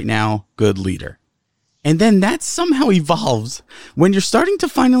guy right now, good leader. And then that somehow evolves when you're starting to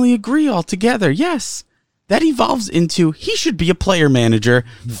finally agree all together. Yes, that evolves into he should be a player manager,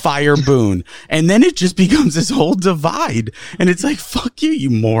 fire Boone. And then it just becomes this whole divide. And it's like, fuck you, you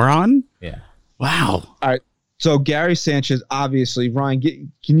moron. Yeah. Wow. All right. So Gary Sanchez, obviously,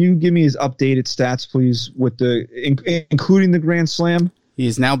 Ryan, can you give me his updated stats, please, with including the Grand Slam? He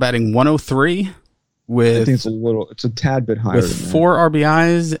is now batting 103 I think with it's a tad bit higher than that. 4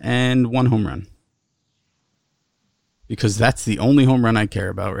 RBIs and 1 home run. Because that's the only home run I care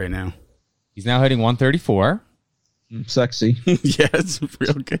about right now. He's now hitting 134. Sexy. Yeah, it's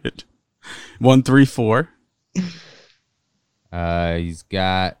real good. 134. He's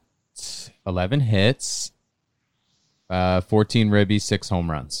got 11 hits, 14 ribbies, 6 home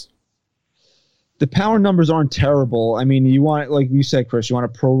runs. The power numbers aren't terrible. I mean, you want, like you said, Chris, you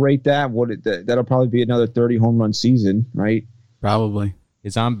want to prorate that. That'll probably be another 30 home run season, right? Probably.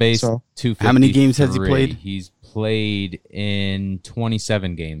 His on base 253. How many games has he played? He's played in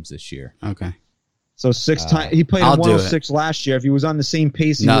 27 games this year. Okay. So 6 times he played in 106 last year. If he was on the same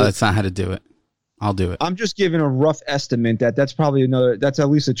pace, that's not how to do it. I'll do it. I'm just giving a rough estimate that's probably that's at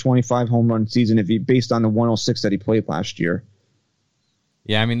least a 25 home run season if he based on the 106 that he played last year.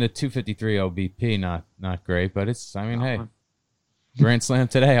 Yeah, I mean the 253 OBP not great, but hey, grand slam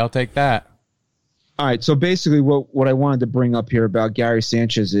today. I'll take that. All right, so basically what I wanted to bring up here about Gary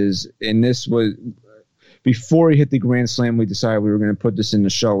Sanchez is, and this was before he hit the grand slam, we decided we were going to put this in the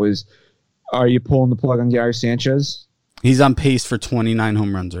show, is are you pulling the plug on Gary Sanchez? He's on pace for 29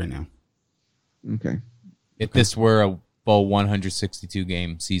 home runs right now. Okay. If this were a full 162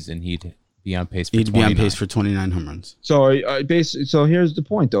 game season, he'd be on pace for 29. He'd be on pace for 29 home runs. So so here's the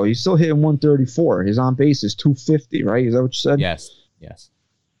point, though. He's still hitting 134. His on base is 250, right? Is that what you said? Yes.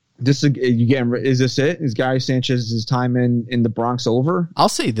 Is this it? Is Gary Sanchez's time in the Bronx over? I'll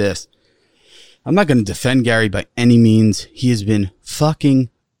say this. I'm not going to defend Gary by any means. He has been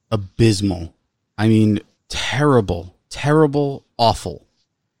fucking abysmal. I mean, terrible, awful.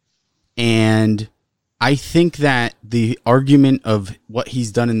 And I think that the argument of what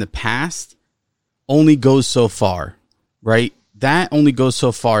he's done in the past only goes so far, right? That only goes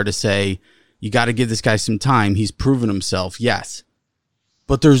so far to say, you got to give this guy some time. He's proven himself, yes.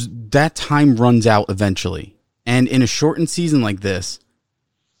 But that time runs out eventually. And in a shortened season like this,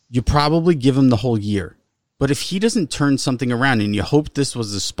 you probably give him the whole year. But if he doesn't turn something around, and you hope this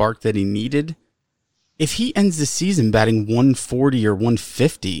was the spark that he needed, if he ends the season batting 140 or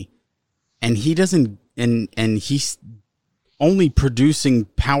 150, and he doesn't, and he's only producing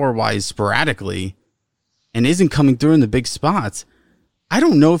power-wise sporadically, and isn't coming through in the big spots, I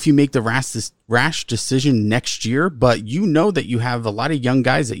don't know if you make the rash decision next year, but you know that you have a lot of young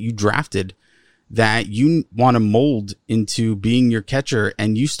guys that you drafted that you want to mold into being your catcher,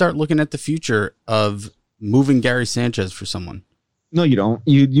 and you start looking at the future of moving Gary Sanchez for someone. No, you don't.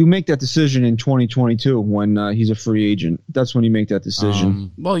 You make that decision in 2022 when he's a free agent. That's when you make that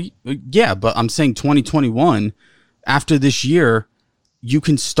decision. Well, yeah, but I'm saying 2021, after this year, you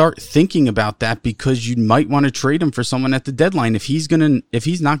can start thinking about that because you might want to trade him for someone at the deadline if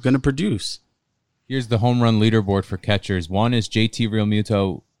he's not gonna produce. Here's the home run leaderboard for catchers. 1 is JT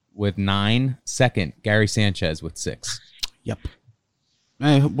Realmuto with 9. Second, Gary Sanchez with 6. Yep.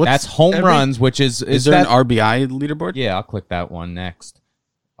 That's home runs, which is there an RBI leaderboard? Yeah, I'll click that one next.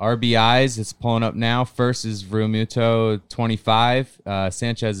 RBIs, it's pulling up now. First is Realmuto, 25.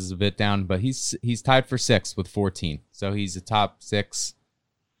 Sanchez is a bit down, but he's tied for 6th with 14. So he's a top 6.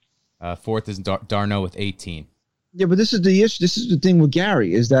 4th is Darno with 18. Yeah, but this is the issue. This is the thing with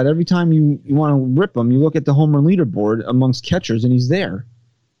Gary, is that every time you want to rip him, you look at the home run leaderboard amongst catchers, and he's there.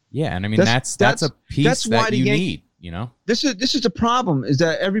 Yeah, and I mean that's a piece that you need. You know, this is the problem, is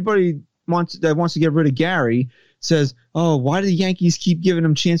that everybody wants to get rid of Gary says, oh, why do the Yankees keep giving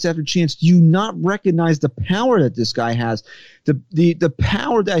him chance after chance? Do you not recognize the power that this guy has? The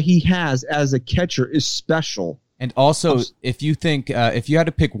power that he has as a catcher is special. And also, if you think if you had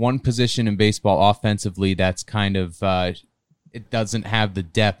to pick one position in baseball offensively that's kind of it doesn't have the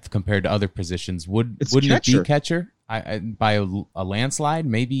depth compared to other positions, wouldn't it be catcher? I by a landslide,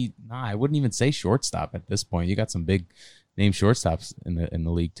 maybe. I wouldn't even say shortstop at this point. You got some big name shortstops in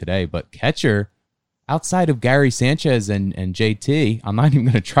the league today, but catcher, outside of Gary Sanchez and JT, I'm not even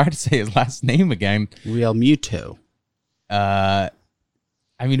going to try to say his last name again. Realmuto. I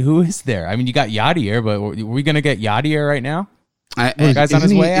mean, who is there? I mean, you got Yadier, but are we going to get Yadier right now? Guy's on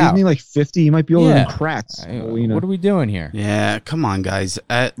his way out. Isn't he like 50? He might be older than Kratz. What are we doing here? Yeah, come on, guys.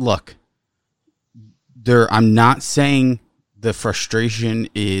 Look. I'm not saying the frustration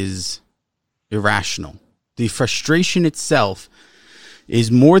is irrational. The frustration itself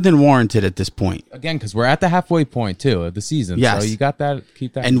is more than warranted at this point. Again, because we're at the halfway point, too, of the season. Yes. So you got that.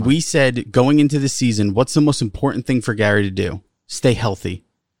 Keep that. And we said going into the season, what's the most important thing for Gary to do? Stay healthy.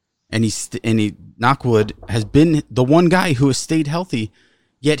 And he Knockwood has been the one guy who has stayed healthy,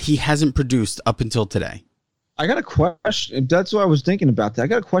 yet he hasn't produced up until today. I got a question. That's what I was thinking about. That I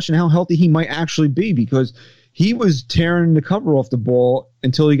got a question how healthy he might actually be, because he was tearing the cover off the ball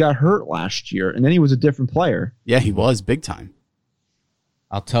until he got hurt last year, and then he was a different player. Yeah, he was big time.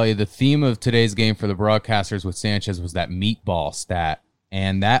 I'll tell you, the theme of today's game for the broadcasters with Sanchez was that meatball stat.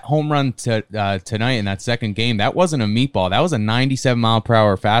 And that home run tonight in that second game, that wasn't a meatball. That was a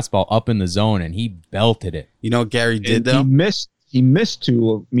 97-mile-per-hour fastball up in the zone, and he belted it. You know what Gary did, though? He missed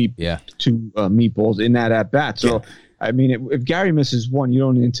two meatballs in that at-bat. So, I mean, if Gary misses one, you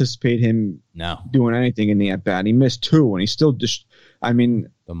don't anticipate him doing anything in the at-bat. He missed two, and he still just,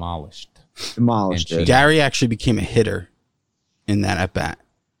 demolished it. Gary actually became a hitter in that at-bat.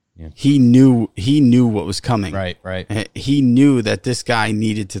 Yeah. He knew what was coming. Right. He knew that this guy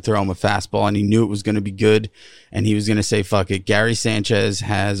needed to throw him a fastball, and he knew it was going to be good, and he was going to say, fuck it. Gary Sanchez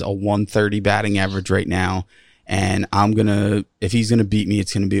has a 130 batting average right now, and if he's going to beat me,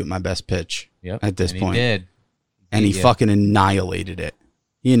 it's going to be with my best pitch at this point. He did. And he fucking annihilated it.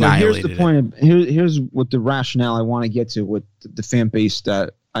 He annihilated here's the point. Here's what the rationale I want to get to with the fan base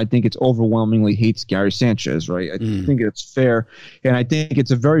that I think it's overwhelmingly hates Gary Sanchez, right? I think it's fair, and I think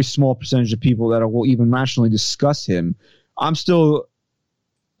it's a very small percentage of people that will even rationally discuss him. I'm still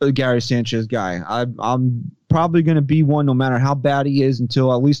a Gary Sanchez guy. I'm probably going to be one no matter how bad he is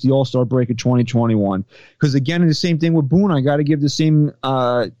until at least the All-Star break of 2021. Because, again, the same thing with Boone. I got to give the same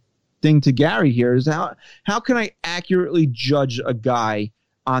thing to Gary here is how can I accurately judge a guy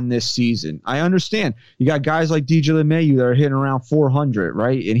on this season? I understand you got guys like DJ LeMahieu that are hitting around 400,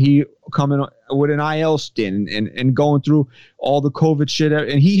 right? And he coming with an IL stint and going through all the COVID shit,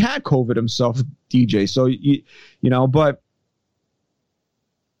 and he had COVID himself, DJ. So but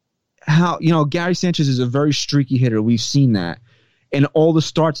how Gary Sanchez is a very streaky hitter. We've seen that, and all the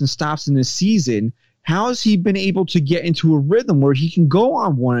starts and stops in this season. How has he been able to get into a rhythm where he can go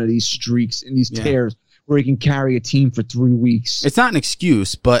on one of these streaks and these tears? Where he can carry a team for 3 weeks. It's not an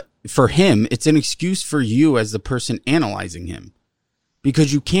excuse, but for him, it's an excuse for you as the person analyzing him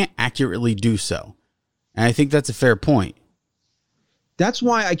because you can't accurately do so. And I think that's a fair point. That's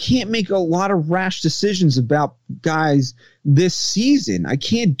why I can't make a lot of rash decisions about guys this season. I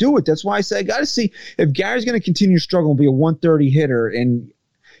can't do it. That's why I say I got to see if Gary's going to continue to struggle and be a 130 hitter and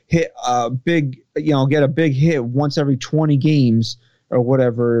hit a big, get a big hit once every 20 games or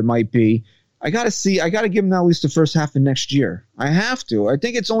whatever it might be. I got to give him at least the first half of next year. I have to. I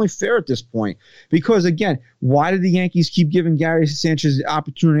think it's only fair at this point because, again, why did the Yankees keep giving Gary Sanchez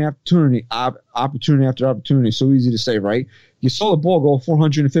opportunity after opportunity? So easy to say, right? You saw the ball go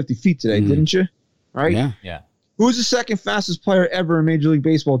 450 feet today, didn't you? Right? Yeah. Who's the second fastest player ever in Major League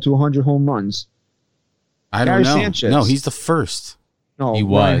Baseball to 100 home runs? I don't know. Sanchez. No, he's the first. No, he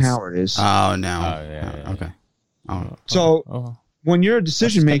Ryan was. Howard is. Oh, no. Yeah. Okay. So when you're a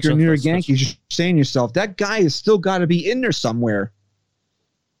decision maker and you're a Yankee, you're saying to yourself, that guy has still got to be in there somewhere.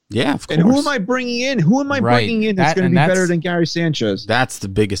 Yeah, of course. And who am I bringing in? Who am I bringing in that's going to be better than Gary Sanchez? That's the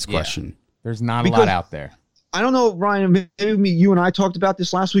biggest question. There's not a lot out there. I don't know, Ryan, maybe you and I talked about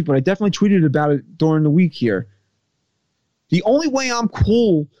this last week, but I definitely tweeted about it during the week here. The only way I'm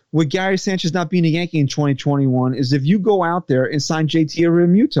cool with Gary Sanchez not being a Yankee in 2021 is if you go out there and sign JT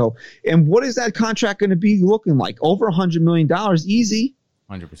Realmuto. And what is that contract going to be looking like? Over $100 million, easy.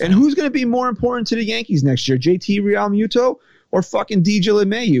 100%. And who's going to be more important to the Yankees next year, JT Realmuto or fucking DJ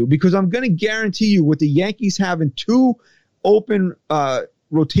LeMahieu? Because I'm going to guarantee you with the Yankees having two open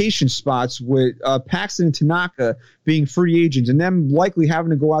rotation spots with Paxton and Tanaka being free agents and them likely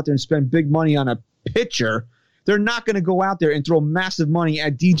having to go out there and spend big money on a pitcher, they're not going to go out there and throw massive money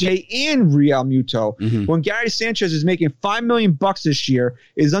at DJ and Realmuto. When Gary Sanchez is making $5 million this year,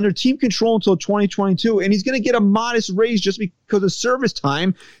 is under team control until 2022, and he's going to get a modest raise just because of service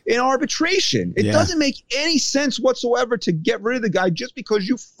time in arbitration. It doesn't make any sense whatsoever to get rid of the guy just because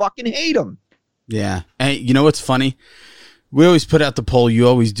you fucking hate him. Yeah. Hey, you know what's funny? We always put out the poll. You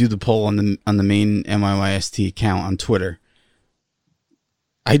always do the poll on the main MYYST account on Twitter.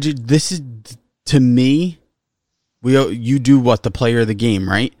 This is, to me, you do what? The player of the game,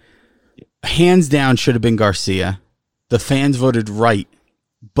 right? Hands down should have been Garcia. The fans voted right.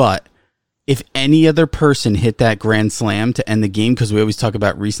 But if any other person hit that grand slam to end the game, because we always talk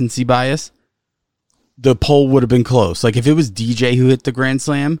about recency bias, the poll would have been close. Like if it was DJ who hit the grand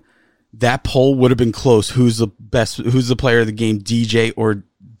slam, that poll would have been close. Who's the player of the game, DJ or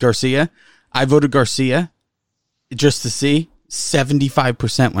Garcia? I voted Garcia just to see.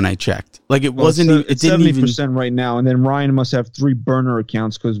 75% when I checked. Like it wasn't. It didn't 70% right now, and then Ryan must have 3 burner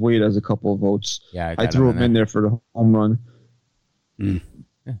accounts because Wade has a couple of votes. Yeah, I threw him in there for the home run.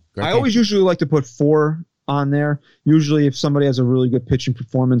 I always usually like to put 4 on there. Usually, if somebody has a really good pitching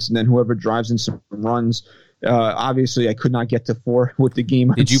performance, and then whoever drives in some runs, Obviously, I could not get to 4 with the game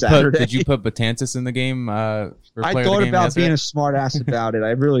on Did you Saturday. put Betances in the game? I thought about being a smart ass about it.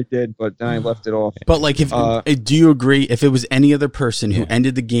 I really did, but then I left it off. But like, do you agree? If it was any other person who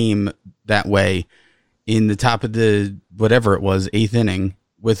ended the game that way in the top of the whatever it was 8th inning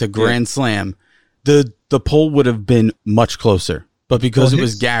with a grand slam, the poll would have been much closer. But because it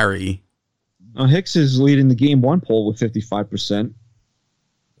was Gary, Hicks is leading the game 1 poll with 55%.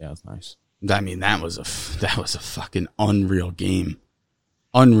 Yeah, that's nice. I mean, that was a fucking unreal game.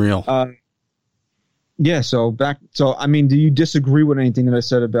 Unreal. Yeah. So I mean, do you disagree with anything that I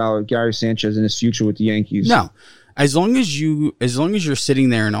said about Gary Sanchez and his future with the Yankees? No. As long as you're sitting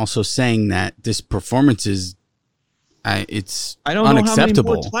there and also saying that this performance is, it's I don't unacceptable. know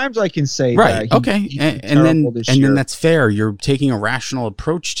how many more times I can say right. that. Okay. And then that's fair. You're taking a rational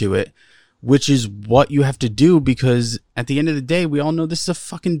approach to it, which is what you have to do, because at the end of the day, we all know this is a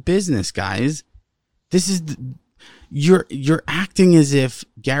fucking business, guys. This is you're acting as if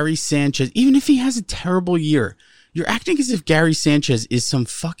Gary Sanchez, even if he has a terrible year, you're acting as if Gary Sanchez is some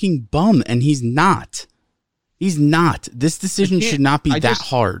fucking bum, and he's not. He's not. This decision should not be that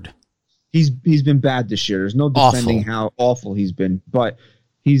hard. He's been bad this year. There's no defending how awful he's been, but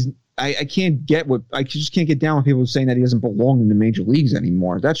I can't get I just can't get down with people saying that he doesn't belong in the major leagues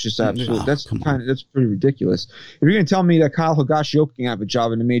anymore. That's just absolute. That's pretty ridiculous. If you're going to tell me that Kyle Higashioka can have a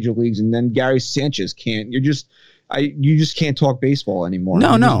job in the major leagues and then Gary Sanchez can't, you just can't talk baseball anymore.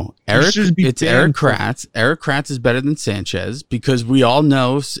 No. Eric Kratz. Eric Kratz is better than Sanchez, because we all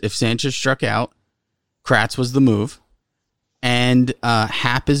know if Sanchez struck out, Kratz was the move, and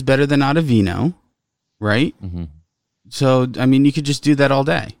Happ is better than Ottavino, right? Mm-hmm. So I mean, you could just do that all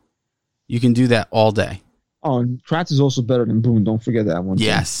day. You can do that all day. Oh, and Kratz is also better than Boone. Don't forget that one.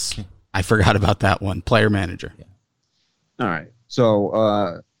 Yes. I forgot about that one. Player manager. Yeah. All right.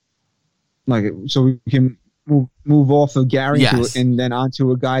 So, so we can move off of Gary and then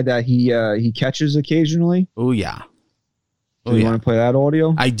onto a guy that he catches occasionally. Oh, yeah. Do you want to play that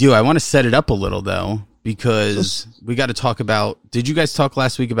audio? I do. I want to set it up a little, though, because we got to talk about. Did you guys talk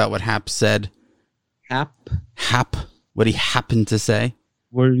last week about what Happ said? Happ? What he happened to say?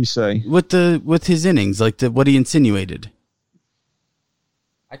 What did he say? With his innings, like what he insinuated.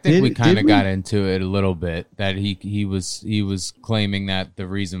 I think we kind of got into it a little bit, that he was claiming that the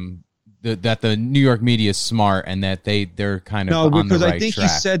reason that the New York media is smart and that they're kind of on the right track. No, because I think he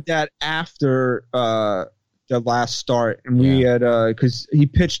said that after the last start, and we had because he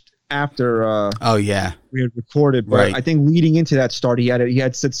pitched after. We had recorded, but right. I think leading into that start, he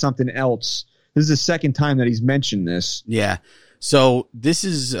had said something else. This is the second time that he's mentioned this. Yeah. So this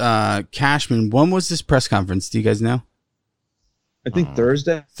is Cashman. When was this press conference? Do you guys know? I think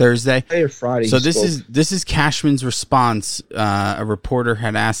Thursday. Thursday or Friday. So this is Cashman's response. A reporter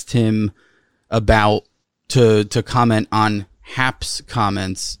had asked him about to comment on Happ's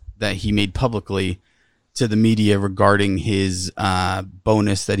comments that he made publicly to the media regarding his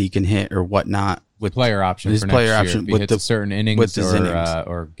bonus that he can hit or whatnot with player option. His for player next option year, with the certain innings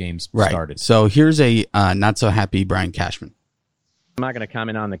or games started. So here's a not so happy Brian Cashman. I'm not going to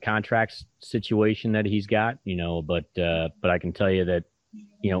comment on the contract situation that he's got, but I can tell you that,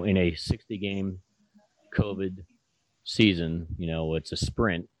 in a 60-game COVID season, it's a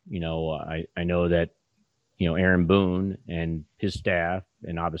sprint. I know that, Aaron Boone and his staff,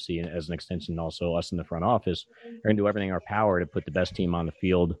 and obviously as an extension also us in the front office, are going to do everything in our power to put the best team on the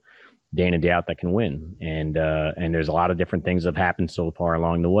field day in and day out that can win. And there's a lot of different things that have happened so far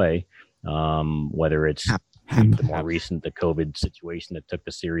along the way, whether it's the more recent, the COVID situation that took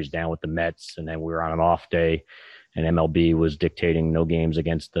the series down with the Mets, and then we were on an off day, and MLB was dictating no games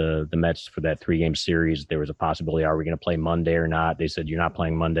against the Mets for that 3-game series. There was a possibility, are we going to play Monday or not? They said, you're not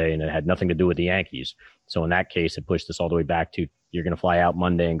playing Monday, and it had nothing to do with the Yankees. So in that case, it pushed us all the way back to, you're going to fly out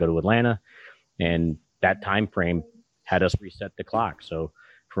Monday and go to Atlanta. And that time frame had us reset the clock. So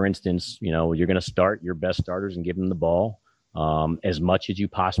for instance, you're going to start your best starters and give them the ball as much as you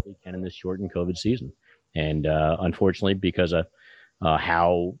possibly can in this shortened COVID season. And unfortunately, because of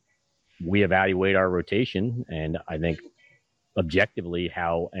how we evaluate our rotation, and I think objectively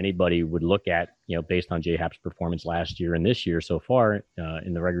how anybody would look at, based on J-Happ's performance last year and this year so far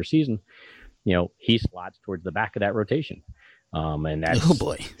in the regular season, he slots towards the back of that rotation. And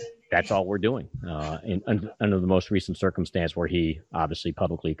that's all we're doing under the most recent circumstance where he obviously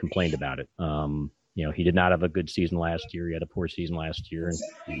publicly complained about it. He did not have a good season last year. He had a poor season last year,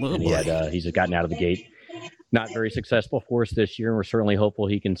 and he's gotten out of the gate not very successful for us this year. And we're certainly hopeful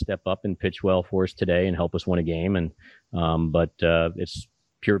he can step up and pitch well for us today and help us win a game. And but it's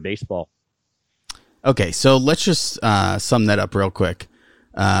pure baseball. Okay, so let's just sum that up real quick.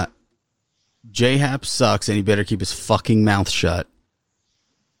 J-Hap sucks, and he better keep his fucking mouth shut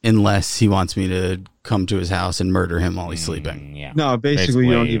unless he wants me to come to his house and murder him while he's sleeping. Yeah. No, basically,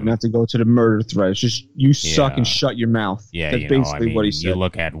 you don't even have to go to the murder thread. It's just you suck and shut your mouth. Yeah, That's basically what he said. You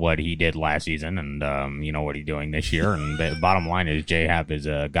look at what he did last season and, what he's doing this year. And the bottom line is J-Hap is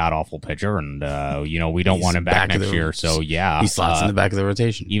a god-awful pitcher. And, we don't want him back next year. So, yeah. He slots in the back of the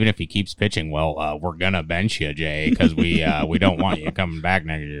rotation. Even if he keeps pitching well, we're going to bench you, Jay, because we don't want you coming back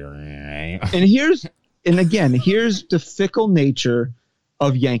next year. Right? And here's the fickle nature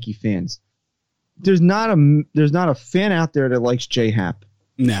of Yankee fans. There's not a fan out there that likes J-Hap.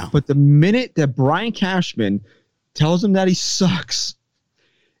 No. But the minute that Brian Cashman tells him that he sucks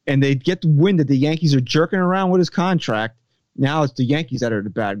and they get the wind that the Yankees are jerking around with his contract, now it's the Yankees that are the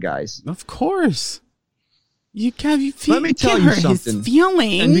bad guys. Of course. Let me tell you something. His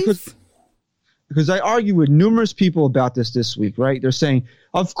feelings. And because I argue with numerous people about this week, right? They're saying,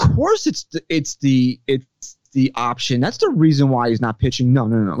 of course it's the option. That's the reason why he's not pitching. No.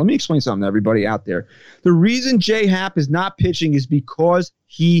 Let me explain something to everybody out there. The reason J-Hap is not pitching is because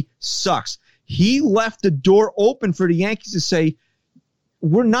he sucks. He left the door open for the Yankees to say,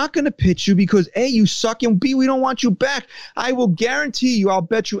 we're not going to pitch you because A, you suck, and B, we don't want you back. I will guarantee you, I'll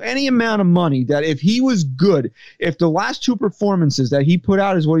bet you any amount of money that if he was good, if the last two performances that he put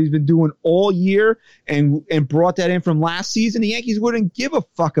out is what he's been doing all year and brought that in from last season, the Yankees wouldn't give a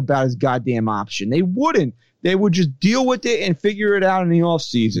fuck about his goddamn option. They wouldn't. They would just deal with it and figure it out in the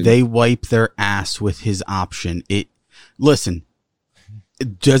offseason. They wipe their ass with his option. Listen,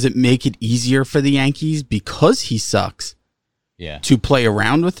 does it make it easier for the Yankees because he sucks? Yeah. To play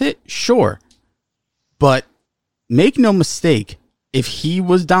around with it? Sure. But make no mistake, if he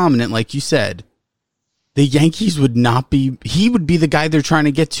was dominant, like you said, the Yankees would not be, he would be the guy they're trying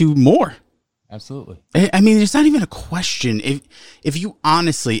to get to more. Absolutely. I mean, there's not even a question. If you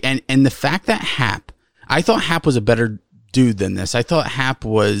honestly, and the fact that I thought Hap was a better dude than this. I thought Hap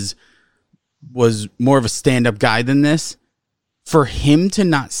was more of a stand-up guy than this. For him to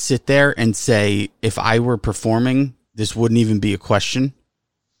not sit there and say, if I were performing, this wouldn't even be a question.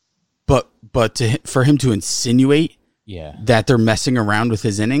 But for him to insinuate that they're messing around with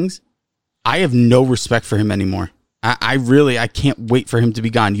his innings, I have no respect for him anymore. I can't wait for him to be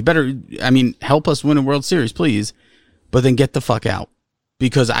gone. You better, help us win a World Series, please. But then get the fuck out.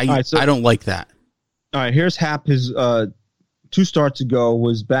 Because I don't like that. All right, here's Hap. His 2 starts ago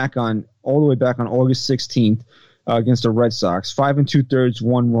was all the way back on August 16th against the Red Sox. 5 2/3,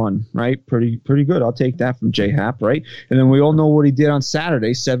 1 run, right? Pretty good. I'll take that from J-Hap, right? And then we all know what he did on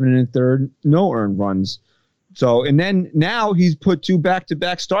Saturday, 7 1/3, no earned runs. So, and then now he's put 2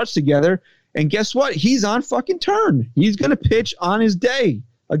 back-to-back starts together, and guess what? He's on fucking turn. He's going to pitch on his day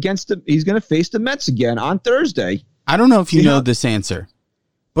he's going to face the Mets again on Thursday. I don't know if you know this answer.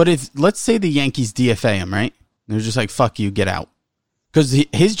 But let's say the Yankees DFA him, right? They're just like, fuck you, get out. Because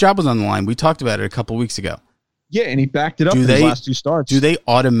his job was on the line. We talked about it a couple weeks ago. Yeah, and he backed it up in his last 2 starts. Do they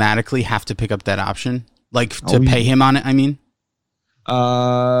automatically have to pick up that option? Like, to pay him on it, I mean?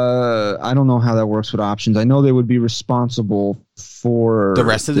 I don't know how that works with options. I know they would be responsible for the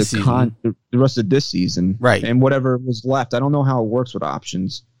rest of the season. The rest of this season. Right. And whatever was left. I don't know how it works with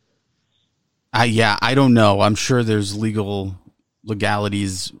options. I don't know. I'm sure there's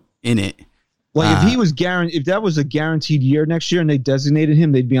legalities in it. Like if that was a guaranteed year next year and they designated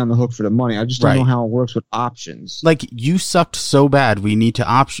him, they'd be on the hook for the money. I just don't know how it works with options. Like, you sucked so bad, we need to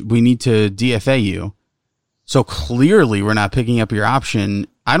DFA you. So clearly we're not picking up your option.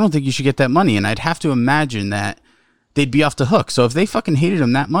 I don't think you should get that money, and I'd have to imagine that they'd be off the hook. So if they fucking hated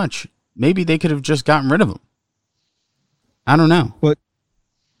him that much, maybe they could have just gotten rid of him. I don't know. But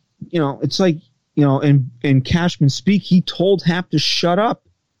it's like, in Cashman speak, he told Hap to shut up.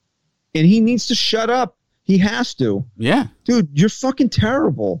 And he needs to shut up. He has to. Yeah. Dude, you're fucking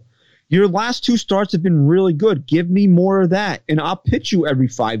terrible. Your last 2 starts have been really good. Give me more of that, and I'll pitch you every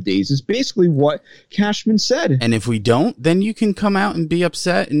 5 days, is basically what Cashman said. And if we don't, then you can come out and be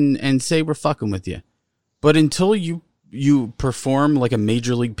upset and say we're fucking with you. But until you perform like a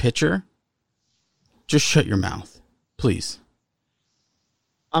major league pitcher, just shut your mouth, please.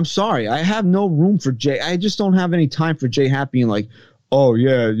 I'm sorry. I have no room for I just don't have any time for J-Hap being like, oh,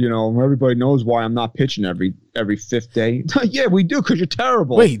 yeah, everybody knows why I'm not pitching every 5th day. Yeah, we do, because you're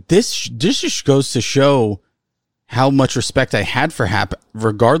terrible. Wait, this just goes to show how much respect I had for Hap,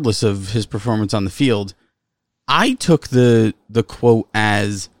 regardless of his performance on the field. I took the quote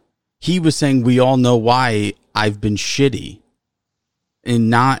as he was saying, we all know why I've been shitty, and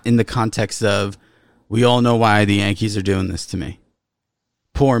not in the context of, we all know why the Yankees are doing this to me.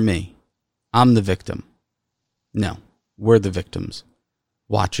 Poor me. I'm the victim. No, we're the victims.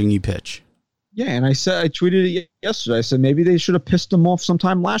 Watching you pitch. Yeah, and I tweeted it yesterday. I said maybe they should have pissed him off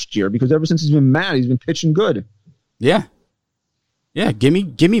sometime last year because ever since he's been mad, he's been pitching good. Yeah. Yeah, give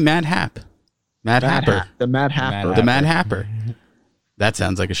me Mad Hap. Mad Happer. The Mad Happer. The Mad Happer. That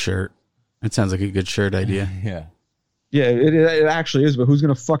sounds like a shirt. That sounds like a good shirt idea. Yeah. Yeah, it actually is, but who's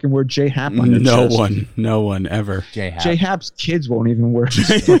going to fucking wear J-Hap on their chest? No one ever. J-Hap's kids won't even wear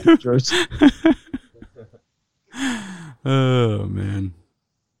his fucking shirts. Oh, man.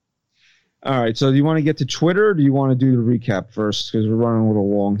 All right, so do you want to get to Twitter or do you want to do the recap first? Because we're running a little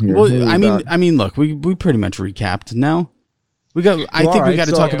long here. Well, I mean, look, we pretty much recapped. No? I think we got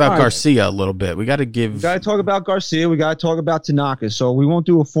to talk about Garcia a little bit. We got to talk about Garcia. We got to talk about Tanaka. So we won't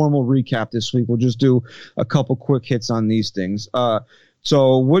do a formal recap this week. We'll just do a couple quick hits on these things.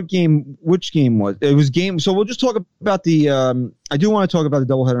 So which game was it? Was game. So we'll just talk about the. I do want to talk about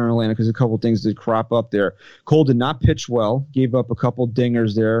the doubleheader in Atlanta because a couple of things did crop up there. Cole did not pitch well. Gave up a couple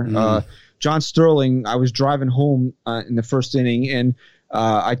dingers there. John Sterling. I was driving home in the first inning, and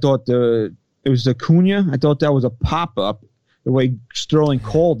I thought it was Acuna. I thought that was a pop up. The way Sterling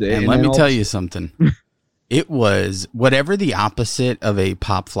called it. And let me tell you something. It was whatever the opposite of a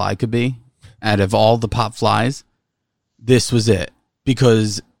pop fly could be. Out of all the pop flies, this was it.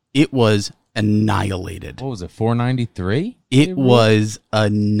 Because it was annihilated. What was it, 493? It was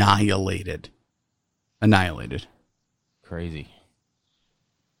annihilated. Crazy.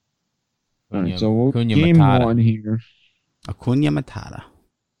 All right, so game Matata. One here. Acuna Matata.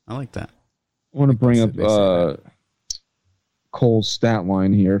 I like that. I want to bring up Cole's stat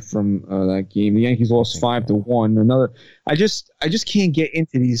line here from that game. The Yankees lost 5-1. Another. I just can't get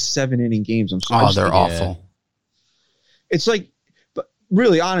into these 7-inning games. I'm sorry. Oh, they're awful. It's like, but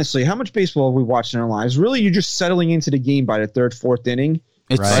really, honestly, how much baseball have we watched in our lives? Really, you're just settling into the game by the third, fourth inning.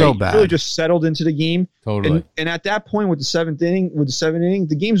 It's so bad. You really just settled into the game. Totally. And at that point, with the seventh inning,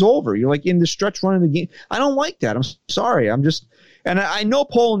 the game's over. You're like in the stretch run of the game. I don't like that. I'm sorry. And I know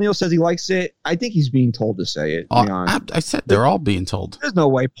Paul O'Neill says he likes it. I think he's being told to say it. To be honest. I said they're all being told. There's no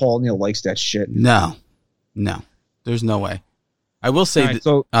way Paul O'Neill likes that shit. No. There's no way. I will say right,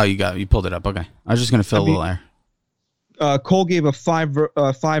 that. You pulled it up. Okay. I was just going to fill a little air. Cole gave up five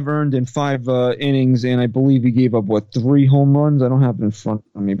earned in 5 innings, and I believe he gave up 3 home runs. I don't have it in front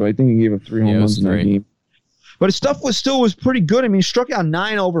of me, but I think he gave up 3 home runs in that game. But his stuff was pretty good. I mean, he struck out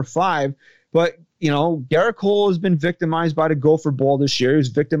 9 over 5, but Garrett Cole has been victimized by the gopher ball this year. He was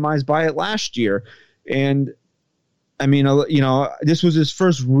victimized by it last year, and I mean, this was his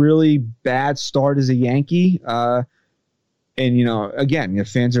first really bad start as a Yankee. And, again, the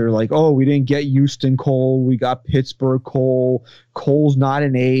fans are like, oh, we didn't get Houston Cole. We got Pittsburgh Cole. Cole's not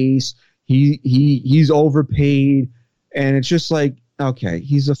an ace. He's overpaid. And it's just like, okay,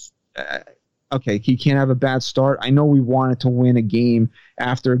 he can't have a bad start. I know we wanted to win a game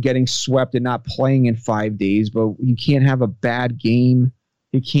after getting swept and not playing in 5 days, but you can't have a bad game.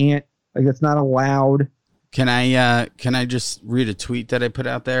 You can't. Like, that's not allowed. Can I just read a tweet that I put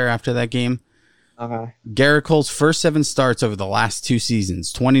out there after that game? Garrett Cole's first 7 starts over the last 2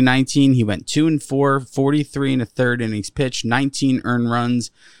 seasons. 2019, he went 2-4, 43 and a third innings pitched, 19 earned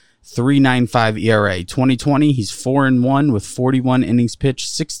runs, 3.95 ERA. 2020, he's 4-1 with 41 innings pitched,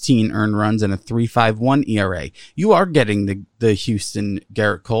 16 earned runs, and a 3.51 ERA. You are getting the Houston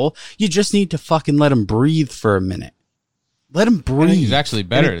Garrett Cole. You just need to fucking let him breathe for a minute. Let him breathe. He's actually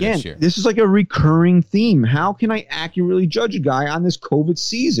better this year. This is like a recurring theme. How can I accurately judge a guy on this COVID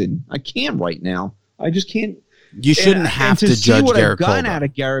season? I can't right now. I just can't. You shouldn't have to judge Garrett Cole. I've gotten out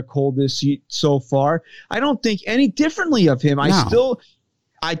of Garrett Cole so far, I don't think any differently of him. No.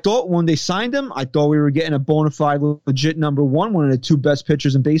 I thought when they signed him, I thought we were getting a bona fide, legit number 1, one of the 2 best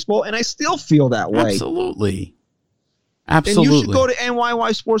pitchers in baseball, and I still feel that way. Absolutely. And you should go to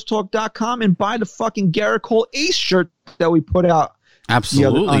NYYSportsTalk.com and buy the fucking Garrett Cole Ace shirt that we put out.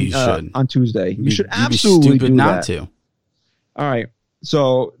 Absolutely, you should. On Tuesday. You should absolutely be stupid do not that. to. All right.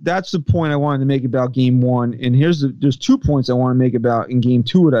 So that's the point I wanted to make about game 1. And there's 2 points I want to make about in game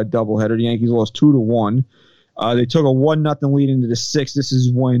 2 of that doubleheader. The Yankees lost 2-1. They took a 1-0 lead into the 6th. This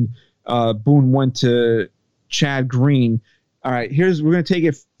is when Boone went to Chad Green. All right, we're going to take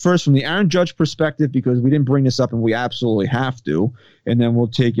it first from the Aaron Judge perspective because we didn't bring this up and we absolutely have to. And then we'll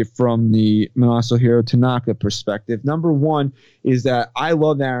take it from the Masahiro Tanaka perspective. Number 1 is that I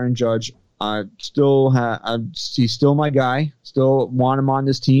love Aaron Judge. He's still my guy. Still want him on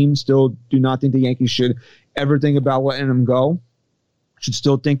this team. Still do not think the Yankees should ever think about letting him go. Should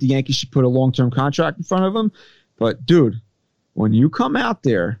still think the Yankees should put a long-term contract in front of him. But, dude, when you come out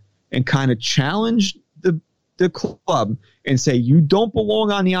there and kind of challenge the the club and say you don't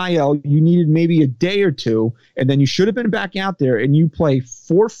belong on the IL, you needed maybe a day or two, and then you should have been back out there and you play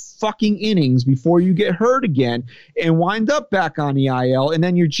 4 fucking innings before you get hurt again and wind up back on the IL, and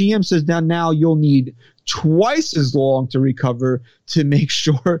then your GM says now you'll need twice as long to recover to make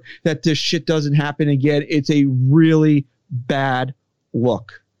sure that this shit doesn't happen again. It's a really bad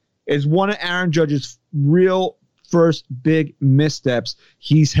look. It's one of Aaron Judge's real first big missteps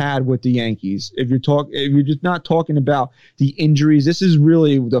he's had with the Yankees. If you're just not talking about the injuries, this is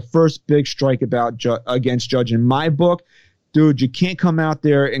really the first big strike against Judge in my book. Dude, you can't come out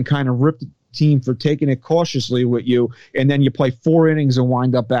there and kind of rip the team for taking it cautiously with you, and then you play 4 innings and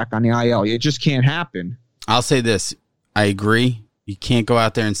wind up back on the IL. It just can't happen. I'll say this. I agree. You can't go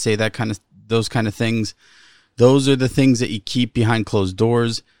out there and say those kind of things. Those are the things that you keep behind closed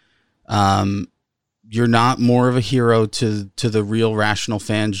doors. You're not more of a hero to the real rational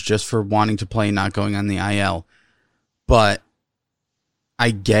fans just for wanting to play and not going on the IL. But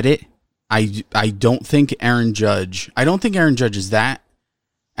I get it. I don't think Aaron Judge is that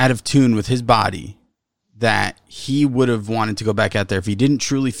out of tune with his body that he would have wanted to go back out there if he didn't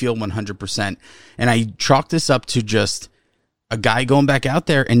truly feel 100%. And I chalk this up to just a guy going back out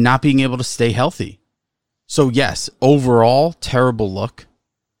there and not being able to stay healthy. So yes, overall, terrible look.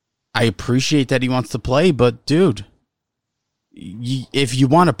 I appreciate that he wants to play, but dude, if you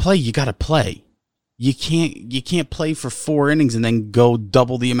want to play, you got to play. You can't play for 4 innings and then go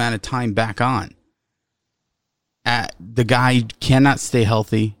double the amount of time back on. The guy cannot stay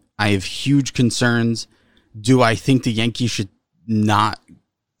healthy. I have huge concerns. Do I think the Yankees should not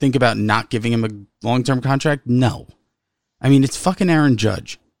think about not giving him a long-term contract? No. I mean, it's fucking Aaron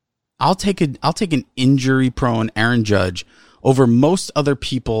Judge. I'll take an injury-prone Aaron Judge over most other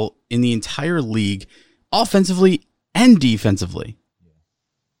people in the entire league, offensively and defensively.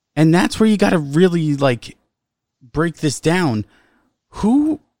 And that's where you got to really break this down.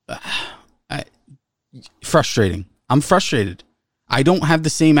 Frustrating. I'm frustrated. I don't have the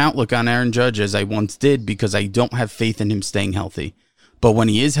same outlook on Aaron Judge as I once did because I don't have faith in him staying healthy. But when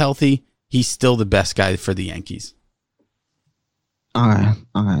he is healthy, he's still the best guy for the Yankees. Okay.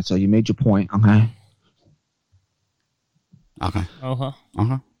 So you made your point. Okay. Uh-huh.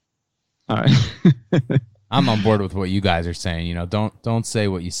 All right. I'm on board with what you guys are saying. You know, don't say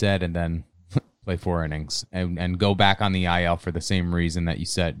what you said and then play 4 innings and go back on the IL for the same reason that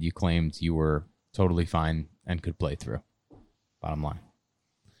you claimed you were totally fine and could play through. Bottom line.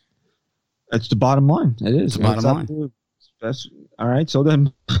 That's the bottom line. It is. It's the bottom line. That's all right. So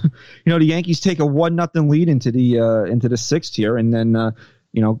then, the Yankees take a 1-0 lead into the 6th here, and then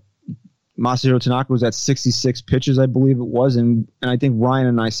Masahiro Tanaka was at 66 pitches, I believe it was, and I think Ryan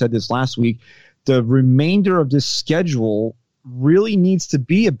and I said this last week. The remainder of this schedule really needs to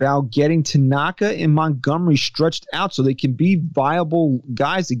be about getting Tanaka and Montgomery stretched out so they can be viable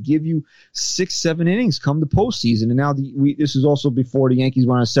guys that give you 6-7 innings come the postseason. And now this is also before the Yankees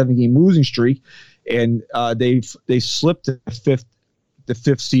went on a 7-game losing streak, and they slipped the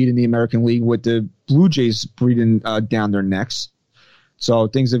fifth seed in the American League with the Blue Jays breathing down their necks. So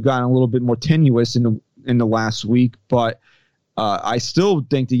things have gotten a little bit more tenuous in the last week, but I still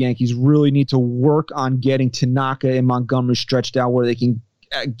think the Yankees really need to work on getting Tanaka and Montgomery stretched out where they can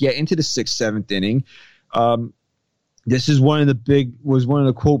get into the 6th, 7th inning. This is one of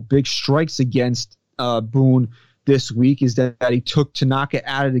the quote big strikes against Boone this week is that he took Tanaka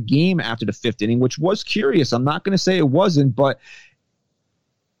out of the game after the 5th inning, which was curious. I'm not going to say it wasn't, but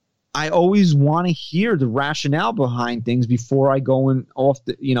I always want to hear the rationale behind things before I go and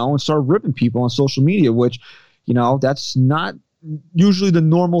start ripping people on social media, which, that's not usually the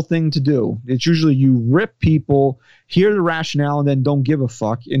normal thing to do. It's usually you rip people, hear the rationale, and then don't give a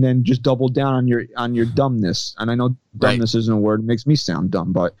fuck, and then just double down on your dumbness. And I know dumbness isn't a word; it makes me sound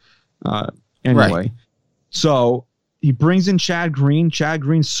dumb, but anyway. Right. So he brings in Chad Green. Chad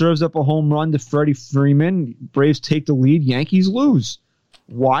Green serves up a home run to Freddie Freeman. Braves take the lead. Yankees lose.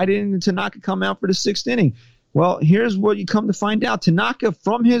 Why didn't Tanaka come out for the 6th inning? Well, here's what you come to find out. Tanaka,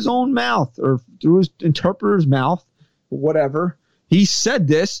 from his own mouth or through his interpreter's mouth, whatever, he said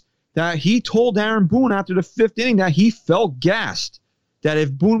this, that he told Aaron Boone after the 5th inning that he felt gassed, that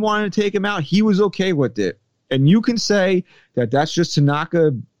if Boone wanted to take him out, he was okay with it. And you can say that that's just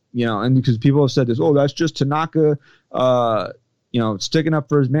Tanaka, and because people have said this, that's just Tanaka, sticking up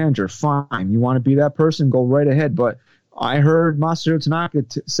for his manager. Fine. You want to be that person, go right ahead. But I heard Masahiro Tanaka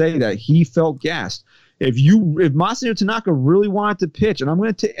say that he felt gassed. If Masahiro Tanaka really wanted to pitch, and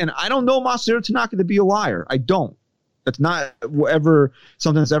and I don't know Masahiro Tanaka to be a liar. I don't. That's not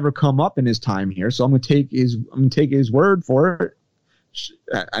something that's ever come up in his time here. So I'm going to take his word for it.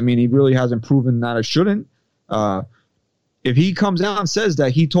 I mean, he really hasn't proven that I shouldn't. If he comes out and says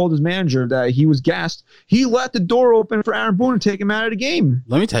that he told his manager that he was gassed, he let the door open for Aaron Boone to take him out of the game.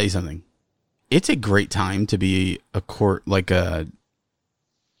 Let me tell you something. It's a great time to be a court lawyer,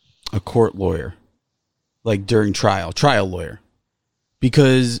 like during trial lawyer,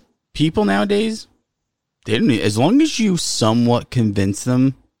 because people nowadays, they don't, as long as you somewhat convince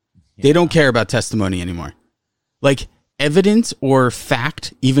them, they don't care about testimony anymore. Like evidence or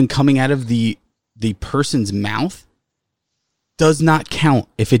fact, even coming out of the person's mouth, does not count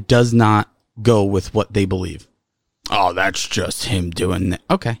if it does not go with what they believe. Oh, that's just him doing that.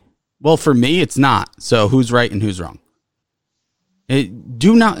 Okay. Well, for me, it's not. So who's right and who's wrong?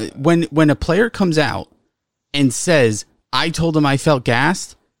 When a player comes out and says, I told him I felt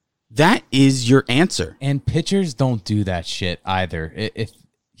gassed, that is your answer. And pitchers don't do that shit either. If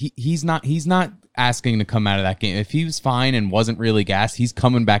he's not asking to come out of that game. If he was fine and wasn't really gassed, he's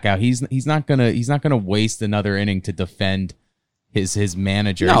coming back out. He's not gonna waste another inning to defend his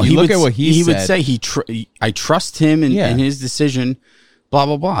manager. No, look at what he said. Would say I trust him in his decision, blah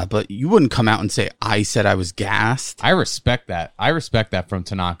blah blah. But you wouldn't come out and say I said I was gassed. I respect that. I respect that from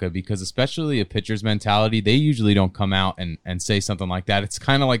Tanaka, because especially a pitcher's mentality, they usually don't come out and say something like that. It's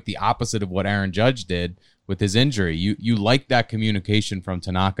kind of like the opposite of what Aaron Judge did with his injury. You like that communication from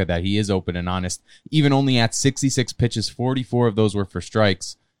Tanaka, that he is open and honest. Even only at 66 pitches, 44 of those were for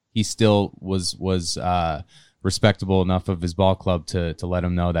strikes. He still was respectable enough of his ball club to let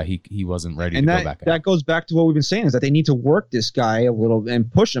him know that he wasn't ready to go back out. That goes back to what we've been saying, is that they need to work this guy a little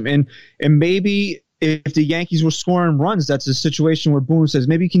and push him. And maybe if the Yankees were scoring runs, that's a situation where Boone says,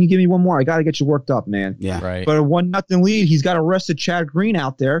 maybe can you give me one more? I got to get you worked up, man. Yeah. Right. But a 1-0 lead, he's got arrested Chad Green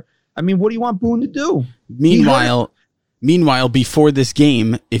out there. I mean, what do you want Boone to do? Meanwhile, before this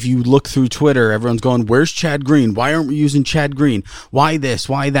game, if you look through Twitter, everyone's going, where's Chad Green? Why aren't we using Chad Green? Why this?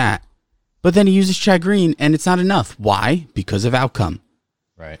 Why that? But then he uses Chad Green, and it's not enough. Why? Because of outcome.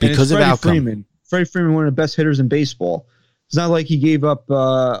 Right. Because of outcome. Freddie Freeman, one of the best hitters in baseball. It's not like he gave up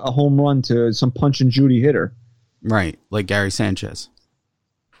a home run to some punch and Judy hitter. Right, like Gary Sanchez.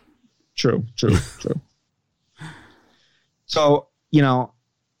 True. So,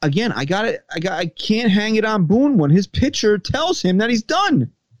 again, I can't hang it on Boone when his pitcher tells him that he's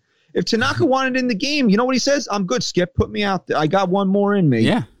done. If Tanaka wanted in the game, you know what he says? I'm good, Skip. Put me out there. I got one more in me.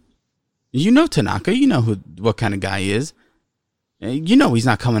 Yeah. You know Tanaka. You know what kind of guy he is. You know he's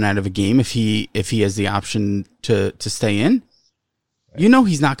not coming out of a game if he has the option to stay in. You know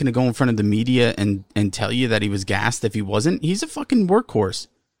he's not going to go in front of the media and tell you that he was gassed if he wasn't. He's a fucking workhorse.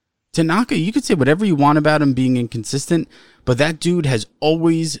 Tanaka, you could say whatever you want about him being inconsistent, but that dude has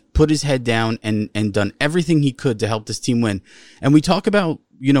always put his head down and done everything he could to help this team win. And we talk about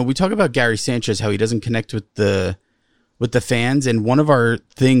Gary Sanchez, how he doesn't connect with the fans. And one of our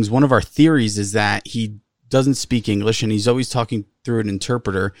theories is that he doesn't speak English and he's always talking through an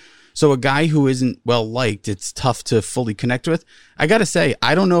interpreter. So a guy who isn't well liked, it's tough to fully connect with. I got to say,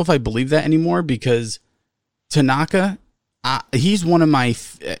 I don't know if I believe that anymore, because Tanaka, he's one of my,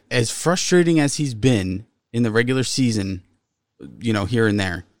 as frustrating as he's been in the regular season, here and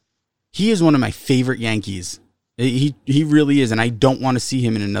there, he is one of my favorite Yankees. He really is. And I don't want to see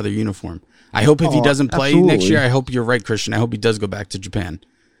him in another uniform. I hope if he doesn't play next year, I hope you're right, Christian. I hope he does go back to Japan,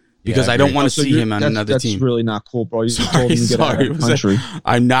 because I don't want to see him on another team. That's really not cool, bro. You told him to get out of the country.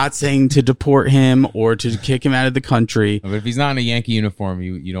 I'm not saying to deport him or to kick him out of the country. But if he's not in a Yankee uniform,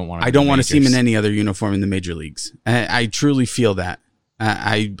 you don't want to. I don't want to see him in any other uniform in the major leagues. I truly feel that.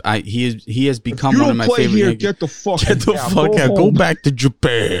 He has become one of my favorite. Here, get the fuck out. Go back to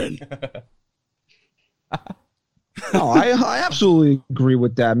Japan. No, I absolutely agree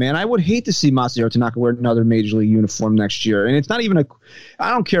with that, man. I would hate to see Masahiro Tanaka wear another major league uniform next year. And it's not even I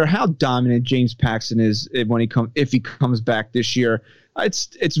don't care how dominant James Paxton is if he comes back this year.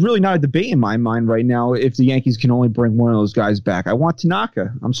 It's really not a debate in my mind right now if the Yankees can only bring one of those guys back. I want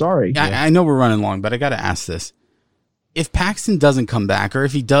Tanaka. I'm sorry. I know we're running long, but I got to ask this. If Paxton doesn't come back, or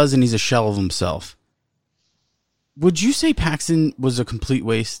if he does and he's a shell of himself, would you say Paxton was a complete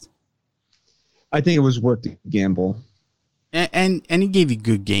waste? I think it was worth the gamble. And he gave you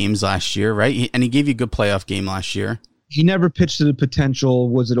good games last year, right? And he gave you a good playoff game last year. He never pitched to the potential.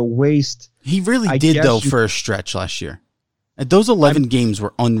 Was it a waste? He really did, though, for a stretch last year. And those 11 games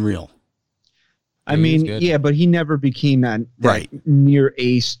were unreal. I mean, yeah, but he never became that near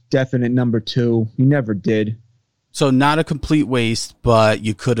ace, definite number 2. He never did. So not a complete waste, but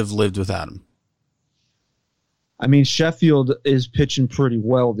you could have lived without him. I mean, Sheffield is pitching pretty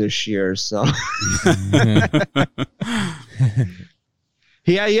well this year, so.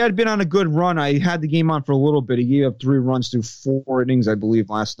 He had been on a good run. I had the game on for a little bit. He gave up 3 runs through 4 innings, I believe,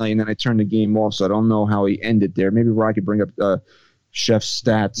 last night, and then I turned the game off, so I don't know how he ended there. Maybe Rod could bring up Chef's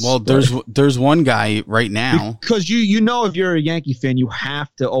stats. Well, there's one guy right now. Because you know if you're a Yankee fan, you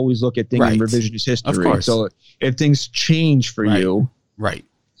have to always look at things in revisionist history. Of course. So if things change for you. Right.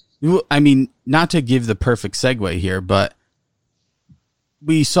 I mean, not to give the perfect segue here, but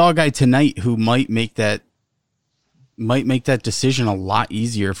we saw a guy tonight who might make that decision a lot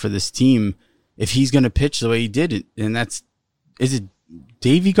easier for this team if he's going to pitch the way he did it. And is it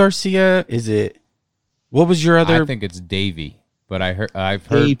Davy Garcia? What was your other? I think it's Davy, but I've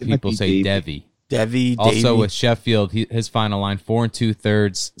heard people say Devi. Davy. Also with Sheffield, his final line 4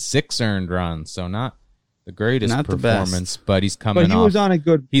 2/3, 6 earned runs. So not the greatest performance, but he's coming off. Was on a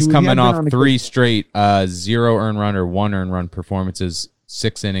good. He's coming off 3 straight 0 earned run or 1 earned run performances,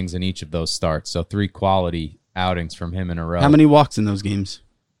 6 innings in each of those starts. So 3 quality outings from him in a row. How many walks in those games?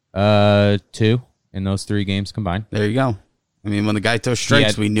 2 in those 3 games combined. There you go. I mean, when the guy throws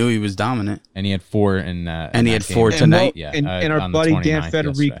strikes, we knew he was dominant. And he had 4 in and he had 4 tonight. And our buddy Dan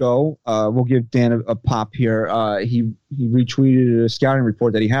Federico, we'll give Dan a pop here. He retweeted a scouting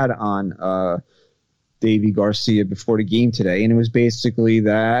report that he had on Davy Garcia before the game today, and it was basically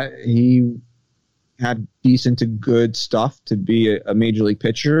that he had decent to good stuff to be a major league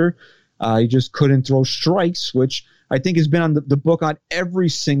pitcher. He just couldn't throw strikes, which I think has been on the book on every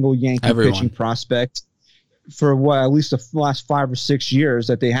single Yankee pitching prospect for at least the last 5 or 6 years,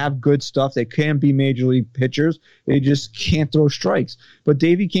 that they have good stuff. They can be major league pitchers. They just can't throw strikes. But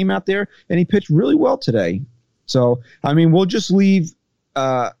Davey came out there and he pitched really well today. So, I mean, we'll just leave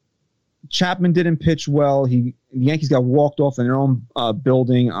Chapman didn't pitch well. The Yankees got walked off in their own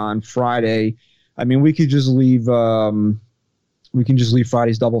building on Friday. I mean, we could just leave Friday's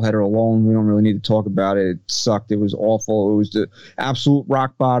doubleheader alone. We don't really need to talk about it. It sucked. It was awful. It was the absolute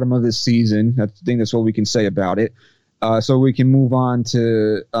rock bottom of this season. That's what we can say about it. So we can move on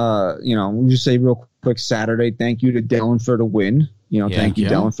to, we'll just say real quick Saturday. Thank you to Dylan for the win. Thank you,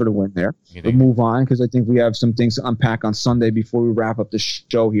 Dylan, for the win there. We'll move on because I think we have some things to unpack on Sunday before we wrap up the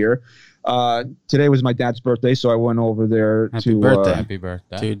show here. Today was my dad's birthday, so I went over there Happy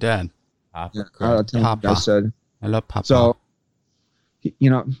birthday to your dad. Papa. I said. I love Papa. So,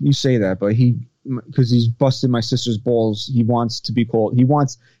 you say that, but because he's busted my sister's balls, he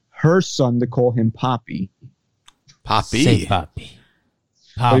wants her son to call him Poppy. Poppy. Say Poppy.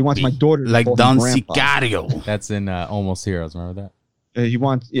 But he wants my daughter to like call Don him Grandpa. Sicario. That's in Almost Heroes. Remember that? He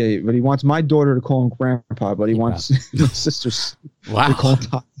wants my daughter to call him Grandpa, but he wants my sister's to call him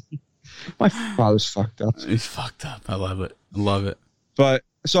Poppy. My father's fucked up. He's fucked up. I love it. But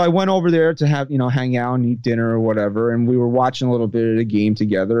so I went over there to have, hang out and eat dinner or whatever. And we were watching a little bit of the game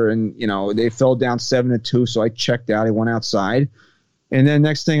together. And, they fell down 7-2. So I checked out. I went outside. And then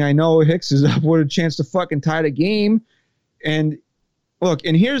next thing I know, Hicks is up with a chance to fucking tie the game. And look,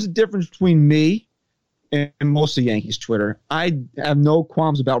 and here's the difference between me and most of Yankees Twitter. I have no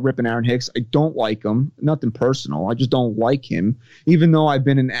qualms about ripping Aaron Hicks. I don't like him. Nothing personal. I just don't like him. Even though I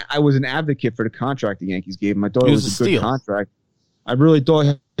was an advocate for the contract the Yankees gave him. I thought it was a good contract. I really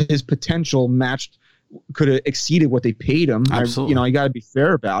thought his potential could have exceeded what they paid him. Absolutely. You got to be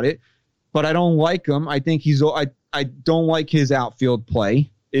fair about it. But I don't like him. I think I don't like his outfield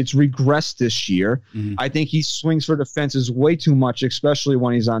play. It's regressed this year. Mm-hmm. I think he swings for the fences way too much, especially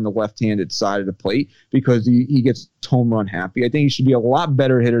when he's on the left-handed side of the plate, because he gets home run happy. I think he should be a lot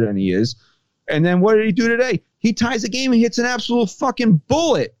better hitter than he is. And then what did he do today? He ties the game and hits an absolute fucking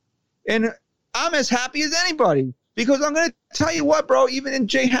bullet. And I'm as happy as anybody. Because I'm going to tell you what, bro, even in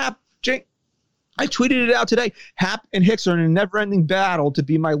I tweeted it out today. Hap and Hicks are in a never-ending battle to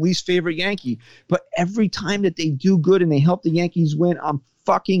be my least favorite Yankee. But every time that they do good and they help the Yankees win, I'm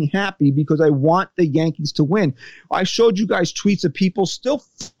fucking happy because I want the Yankees to win. I showed you guys tweets of people still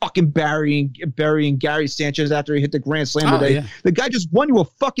fucking burying Gary Sanchez after he hit the grand slam today. Yeah. The guy just won you a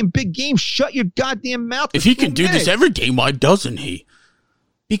fucking big game. Shut your goddamn mouth. If he can do this every game, why doesn't he?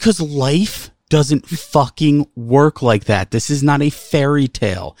 Because life doesn't fucking work like that. This is not a fairy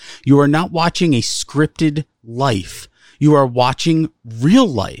tale. You are not watching a scripted life. You are watching real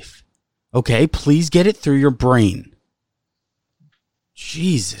life. Okay? Please get it through your brain.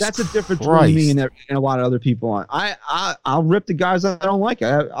 Jesus That's the difference between me and a lot of other people. I'll rip the guys I don't like.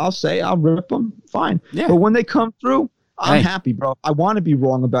 I'll rip them. Fine. Yeah. But when they come through, I'm happy, bro. I want to be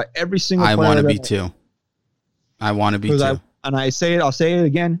wrong about every single player. I want to be too. I want to be too. I'll say it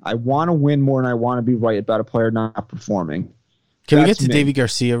again. I want to win more than I want to be right about a player not performing. Can we get to Davy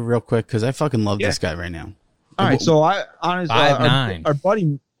Garcia real quick? Because I fucking love this guy right now. All right. So our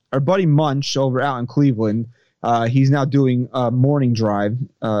buddy Munch out in Cleveland He's now doing morning drive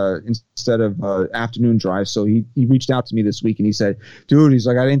instead of afternoon drive. So he reached out to me this week and he said, dude, he's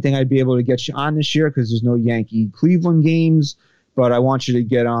like, I didn't think I'd be able to get you on this year because there's no Yankee Cleveland games, but I want you to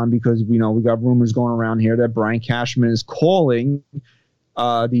get on because, we got rumors going around here that Brian Cashman is calling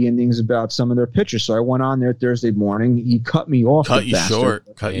the Indians about some of their pitchers. So I went on there Thursday morning. He cut me off. Cut you short.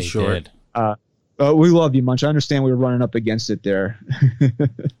 We love you, Munch. I understand we were running up against it there.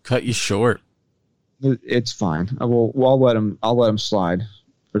 Cut you short. It's fine. I'll let him slide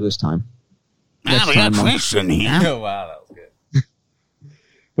for this time. We got fish in here. Oh, wow, that was good.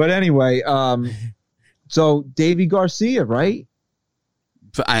 But anyway, so Davy Garcia, right?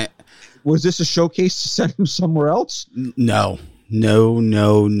 Was this a showcase to send him somewhere else? No.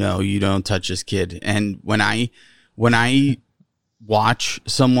 You don't touch this kid. And when I watch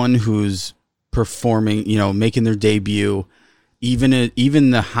someone who's performing, making their debut, even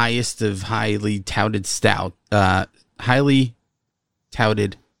the highest of highly touted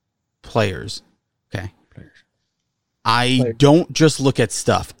players. Okay. I don't just look at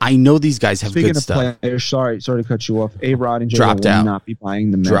stuff. I know these guys have good stuff. Players, sorry to cut you off. A-Rod and Dropped will out. not be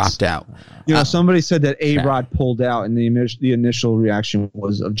buying the Mets. Dropped out. Somebody said that A-Rod pulled out, and the initial reaction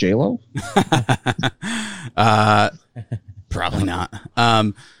was of J-Lo. Probably not.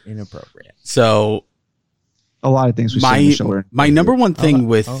 Inappropriate. So a lot of things we say in the show. My number one thing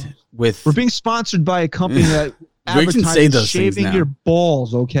with we're being sponsored by a company that we can say those shaving things now. your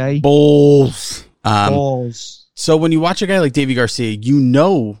balls, okay? Balls. Balls. So when you watch a guy like Davy Garcia, you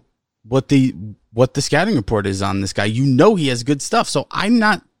know what the scouting report is on this guy. You know he has good stuff. So I'm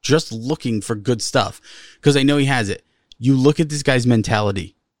not just looking for good stuff because I know he has it. You look at this guy's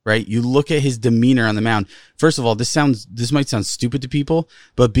mentality, right? You look at his demeanor on the mound. First of all, this might sound stupid to people,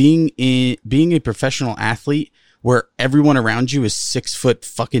 but being a professional athlete where everyone around you is 6 foot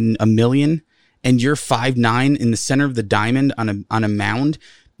fucking a million and you're 5'9" in the center of the diamond on a mound,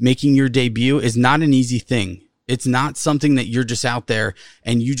 making your debut is not an easy thing. It's not something that you're just out there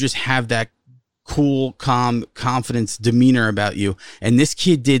and you just have that cool, calm, confidence demeanor about you. And this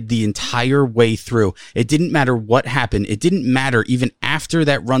kid did the entire way through. It didn't matter what happened. It didn't matter even after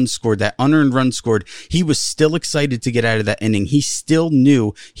that run scored, that unearned run scored. He was still excited to get out of that inning. He still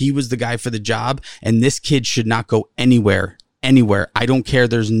knew he was the guy for the job. And this kid should not go anywhere. I don't care.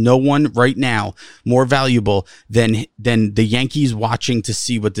 There's no one right now more valuable than the Yankees watching to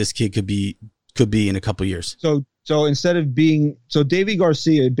see what this kid could be in a couple years. So instead of Davy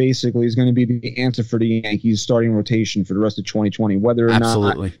Garcia basically is going to be the answer for the Yankees starting rotation for the rest of 2020, whether or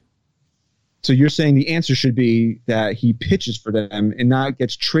Absolutely. not. So you're saying the answer should be that he pitches for them and not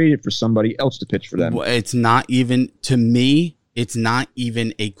gets traded for somebody else to pitch for them. Well, it's not even, to me, it's not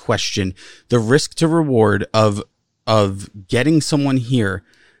even a question. The risk to reward of getting someone here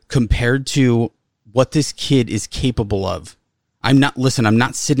compared to what this kid is capable of. I'm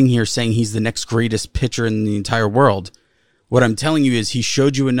not sitting here saying he's the next greatest pitcher in the entire world. What I'm telling you is he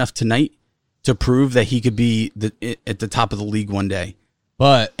showed you enough tonight to prove that he could be at the top of the league one day.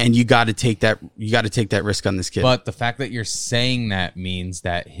 And you got to take that risk on this kid. But the fact that you're saying that means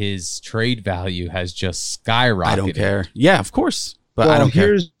that his trade value has just skyrocketed. I don't care. Yeah, of course. But well, I don't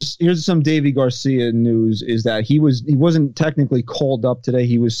care. Here's some Davy Garcia news is that he wasn't technically called up today.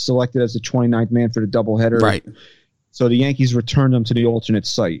 He was selected as the 29th man for the doubleheader. Right. So the Yankees returned him to the alternate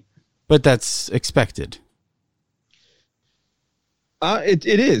site. But that's expected. It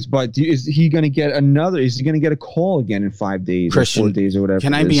is, but is he going to get a call again in 5 days Christian, or 4 days or whatever?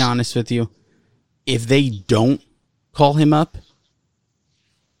 Can I be honest with you? If they don't call him up,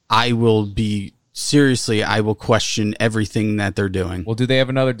 I will question everything that they're doing. Well, do they have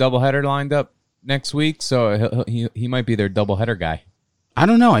another doubleheader lined up next week? So he might be their doubleheader guy. I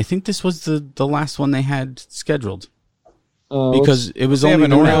don't know. I think this was the last one they had scheduled. Because it was only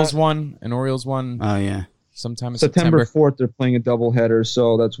an Orioles one. Oh, yeah. Sometime in September 4th, they're playing a doubleheader.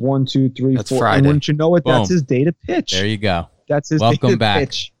 So that's 1, 2, 3, that's 4. Friday. And wouldn't you know it? Boom. That's his day to pitch. There you go. That's his Welcome day to back.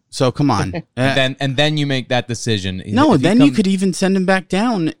 pitch. So come on. And then you make that decision. No, then you could even send him back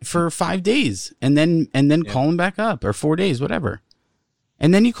down for 5 days and then call him back up, or 4 days, whatever.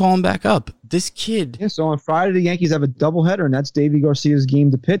 And then you call him back up. This kid. Yeah, so on Friday, the Yankees have a doubleheader, and that's Davy Garcia's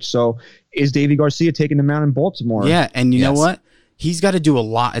game to pitch. So is Davy Garcia taking him out in Baltimore? Yeah, and you know what? He's got to do a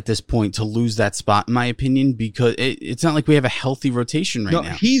lot at this point to lose that spot, in my opinion, because it's not like we have a healthy rotation right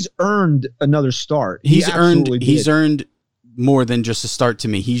now. He's earned another start. He's earned more than just a start to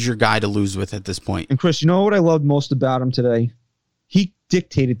me. He's your guy to lose with at this point. And Chris, you know what I loved most about him today? He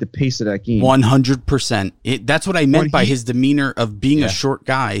dictated the pace of that game. 100%. That's what I meant by his demeanor of being a short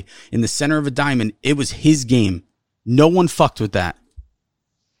guy in the center of a diamond. It was his game. No one fucked with that.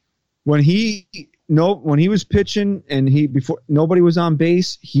 When he when he was pitching and before nobody was on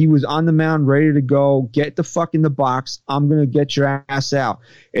base, he was on the mound ready to go. Get the fuck in the box. I'm gonna get your ass out.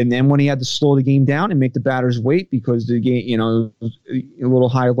 And then when he had to slow the game down and make the batters wait because the game, a little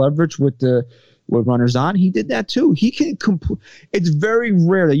high leverage with runners on, he did that too. He can it's very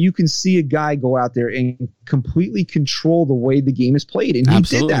rare that you can see a guy go out there and completely control the way the game is played, and he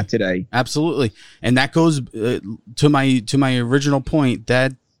did that today. Absolutely, and that goes to my original point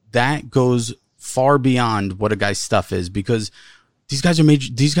that goes far beyond what a guy's stuff is, because these guys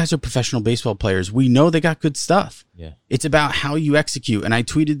are professional baseball players. We know they got good stuff. Yeah, it's about how you execute. And I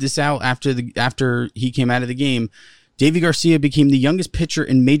tweeted this out after he came out of the game. Davy Garcia became the youngest pitcher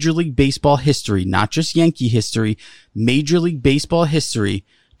in Major League Baseball history, not just Yankee history, Major League Baseball history,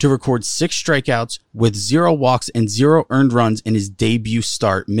 to record 6 strikeouts with 0 walks and 0 earned runs in his debut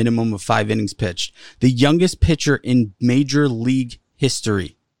start, minimum of 5 innings pitched. The youngest pitcher in Major League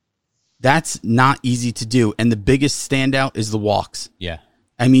history. That's not easy to do. And the biggest standout is the walks. Yeah.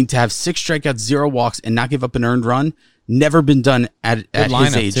 I mean, to have 6 strikeouts, 0 walks, and not give up an earned run, never been done at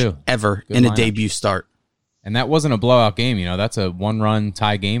his age ever in a debut start. And that wasn't a blowout game. That's a 1-run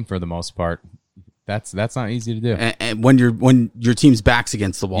tie game for the most part. That's not easy to do. And when your team's back's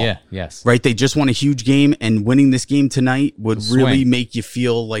against the wall. Yeah, yes. Right? They just won a huge game, and winning this game tonight would really make you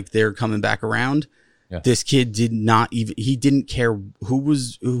feel like they're coming back around. Yeah. This kid didn't care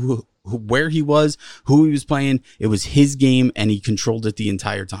where he was, who he was playing. It was his game, and he controlled it the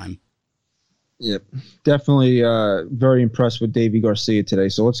entire time. Yep, definitely very impressed with Davy Garcia today.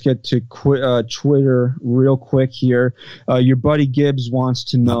 So let's get to Twitter real quick here. Your buddy Gibbs wants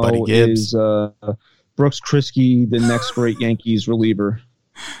to know, is Brooks Kriske the next great Yankees reliever?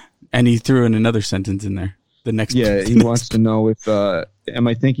 And he threw in another sentence in there. He wants to know if am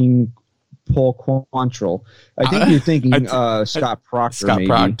I thinking Paul Quantrill? I think you're thinking Scott Proctor. Scott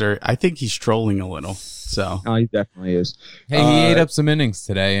Proctor. I think he's trolling a little. So he definitely is. Hey, he ate up some innings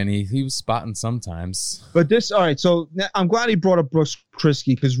today, and he was spotting sometimes. But all right. So I'm glad he brought up Brooks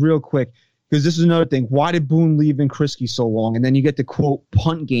Kriske because this is another thing. Why did Boone leave in Kriske so long? And then you get the quote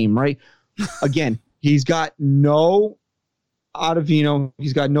punt game, right? Again, he's got no Ottavino,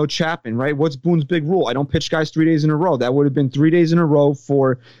 he's got no Chapman, right? What's Boone's big rule? I don't pitch guys 3 days in a row. That would have been 3 days in a row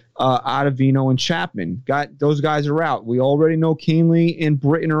for Ottavino and Chapman. Those guys are out. We already know Canely and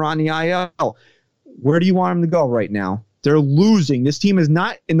Britton are on the IL. Where do you want them to go right now? They're losing. This team is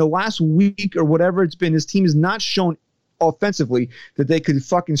not, in the last week or whatever it's been, this team has not shown offensively that they could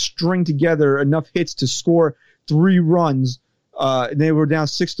fucking string together enough hits to score 3 runs. They were down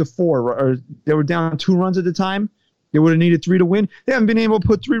 6-4, or they were down 2 runs at the time. They would have needed 3 to win. They haven't been able to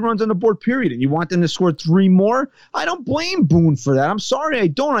put 3 runs on the board, period. And you want them to score 3 more? I don't blame Boone for that. I'm sorry, I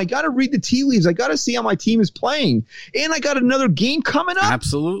don't. I got to read the tea leaves. I got to see how my team is playing. And I got another game coming up.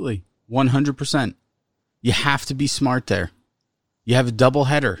 Absolutely. 100%. You have to be smart there. You have a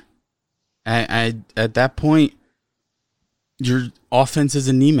doubleheader. At that point, your offense is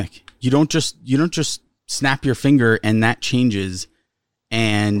anemic. You don't just snap your finger and that changes.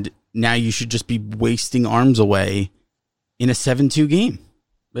 And now you should just be wasting arms away in a 7-2 game.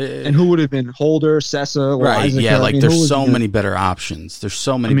 And who would have been Holder, Sessa, right? Isaac, yeah, there's so many better options. There's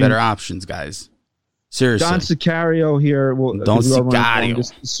so many better options, guys. Seriously. Don Sicario here. Don Sicario.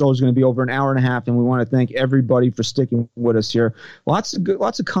 This show is going to be over an hour and a half, and we want to thank everybody for sticking with us here. Lots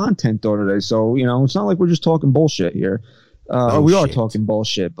of content though today, so it's not like we're just talking bullshit here. We are talking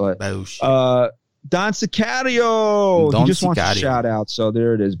bullshit, but Don Sicario. He just wants a shout out, so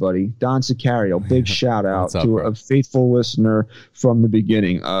there it is, buddy. Don Sicario, big shout out to a faithful listener from the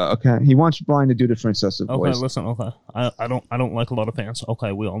beginning. Okay, he wants Brian to do the Francesa voice. Okay, listen. Okay, I don't like a lot of fans.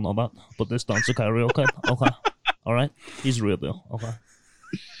 Okay, we all know that. But this Don Sicario, okay, all right, he's real deal. Okay,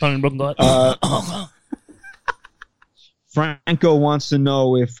 Franco wants to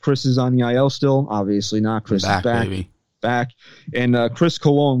know if Chris is on the IL still. Obviously not. Chris is back. Baby. Back. And Chris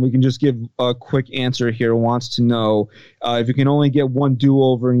Colon, we can just give a quick answer here, wants to know if you can only get one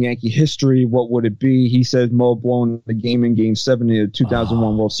do-over in Yankee history, what would it be? He says Mo blowing the game in Game 7 of the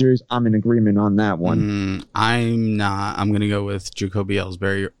 2001 World Series. I'm in agreement on that one. I'm not. I'm going to go with Jacoby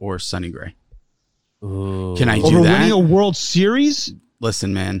Ellsbury or Sonny Gray. Ooh. Can I do Over that? winning a World Series?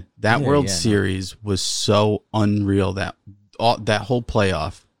 Listen, man, that World Series was so unreal. That whole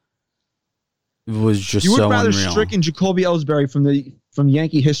playoff. It was just so unreal. You would rather stricken Jacoby Ellsbury from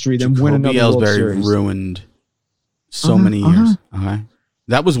Yankee history than win another World Series. Jacoby Ellsbury ruined so many years. Okay,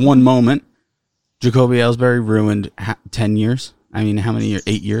 that was one moment. Jacoby Ellsbury ruined 10 years. I mean, how many years?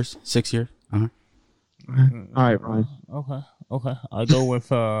 8 years? 6 years? All right, Ryan. Okay. I go with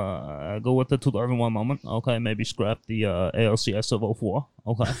the 2001 moment. Okay, maybe scrap the ALCS of 04.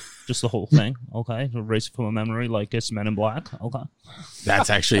 Okay, just the whole thing. Okay, erase it from a memory like it's Men in Black. Okay, That's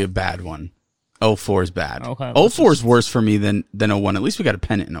actually a bad one. 04 is bad. Okay, 04 is worse for me than 01. At least we got a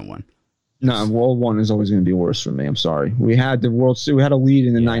pennant in 01. No, World One is always going to be worse for me. I'm sorry. We had the we had a lead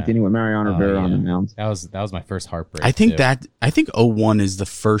in the ninth inning with Mariano Rivera on the mound. That was my first heartbreak. I think 01 is the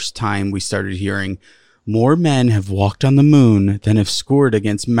first time we started hearing more men have walked on the moon than have scored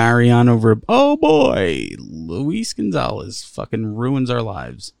against Mariano Rivera. Oh boy, Luis Gonzalez fucking ruins our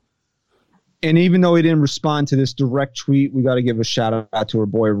lives. And even though he didn't respond to this direct tweet, we got to give a shout out to our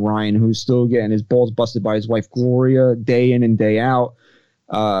boy Ryan, who's still getting his balls busted by his wife Gloria day in and day out.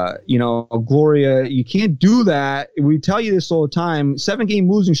 Gloria, you can't do that. We tell you this all the time. 7-game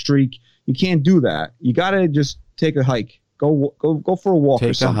losing streak, you can't do that. You got to just take a hike. Go for a walk.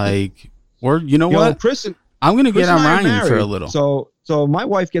 Take a hike. Or what? Chris, I'm going to get on Ryan married, for a little. So my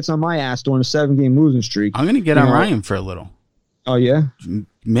wife gets on my ass during a 7-game losing streak. I'm going to get on Ryan for a little. Oh, yeah?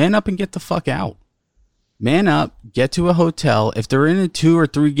 Man up and get the fuck out. Man up, get to a hotel. If they're in a 2 or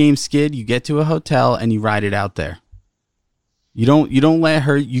 3 game skid, you get to a hotel and you ride it out there. You don't let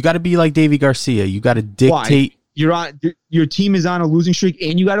her. You got to be like Davy Garcia. You got to dictate. Why? Your team is on a losing streak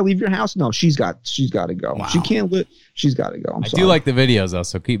and you got to leave your house? No, she's got to go. Wow. She can't live. She's got to go. I do like the videos though,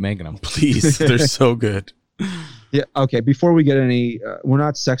 so keep making them. Please. They're so good. Yeah. Okay. Before we get any, we're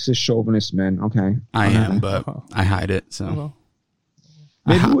not sexist chauvinist men. Okay. I am, but I hide it. So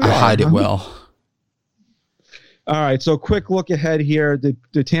maybe I hide it well. All right. So quick look ahead here.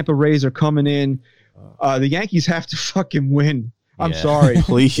 The Tampa Rays are coming in. The Yankees have to fucking win. I'm sorry.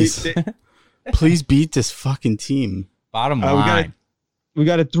 Please. Please beat this fucking team. Bottom line. We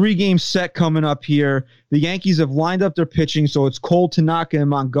got a 3-game set coming up here. The Yankees have lined up their pitching, so it's Cole, Tanaka, and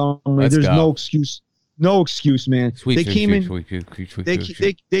Montgomery. There's no excuse. No excuse, man. They came in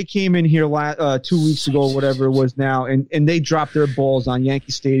here 2 weeks ago, or whatever it was now, and they dropped their balls on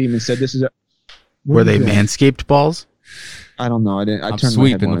Yankee Stadium and said, "This is a." Were they manscaped balls? I don't know. I'm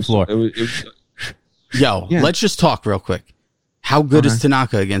sweeping the floor. Let's just talk real quick. How good is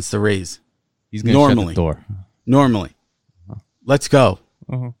Tanaka against the Rays? He's going to shut the door. Normally. Let's go.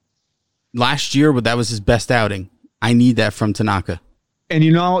 Last year, that was his best outing. I need that from Tanaka. And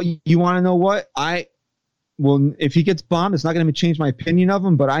you want to know what? If he gets bombed, it's not going to change my opinion of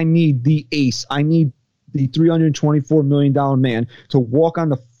him, but I need the ace. I need the $324 million man to walk on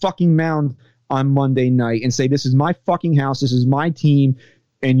the fucking mound on Monday night and say, this is my fucking house, this is my team,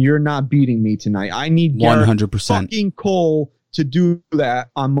 and you're not beating me tonight. I need 100% fucking Cole to do that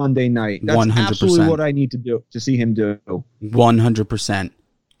on Monday night. That's 100%. Absolutely what I need to see him do. 100%.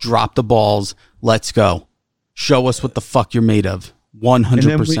 Drop the balls. Let's go. Show us what the fuck you're made of.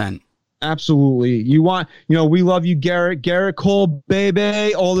 100%. Absolutely. We love you, Garrett. Garrett Cole,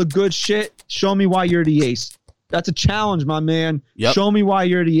 baby. All the good shit. Show me why you're the ace. That's a challenge, my man. Yep. Show me why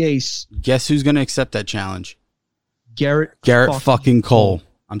you're the ace. Guess who's going to accept that challenge? Garrett fucking Cole.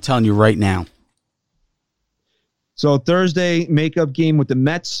 I'm telling you right now. So Thursday, makeup game with the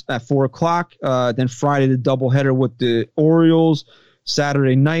Mets at 4 o'clock. Then Friday, the doubleheader with the Orioles.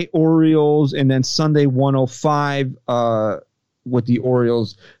 Saturday night, Orioles. And then Sunday, 1:05 with the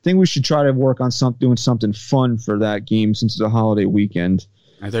Orioles. I think we should try to work on doing something fun for that game since it's a holiday weekend.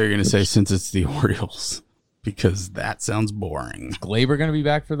 I thought you were going to say since it's the Orioles, because that sounds boring. Is Glaber going to be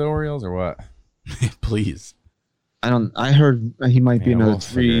back for the Orioles or what? Please. I heard he might be another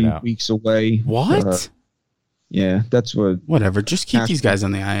 3 weeks away. What? Yeah, that's what. Whatever. Just keep these guys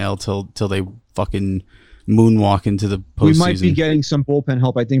on the IL till they fucking moonwalk into the postseason. We might be getting some bullpen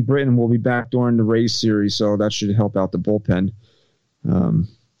help. I think Britton will be back during the Rays series, so that should help out the bullpen.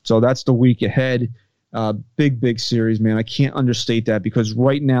 So that's the week ahead. Big series, man. I can't understate that because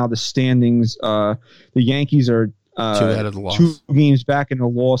right now the standings, the Yankees are 2 out of the loss. 2 games back in the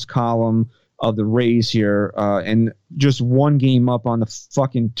loss column of the Rays here, and just 1 game up on the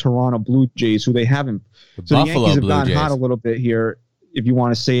fucking Toronto Blue Jays, who they haven't. So the Yankees have gotten hot a little bit here, if you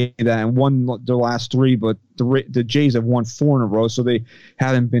want to say that, and won the last 3, but the Jays have won 4 in a row, so they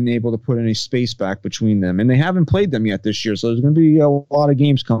haven't been able to put any space back between them, and they haven't played them yet this year. So there's going to be a lot of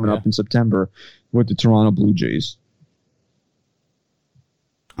games coming up in September with the Toronto Blue Jays.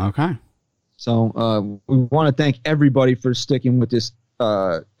 Okay. So we want to thank everybody for sticking with this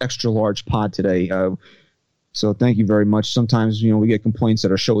extra large pod today. So thank you very much. Sometimes, we get complaints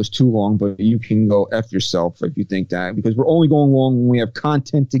that our show is too long, but you can go F yourself if you think that, because we're only going long when we have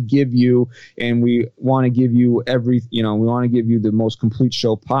content to give you, and we want to give you we want to give you the most complete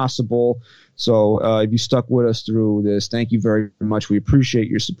show possible. So if you stuck with us through this, thank you very much. We appreciate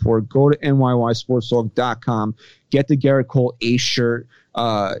your support. Go to NYYSportsTalk.com. Get the Garrett Cole Ace shirt.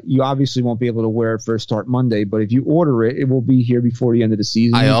 You obviously won't be able to wear it for Start Monday, but if you order it, it will be here before the end of the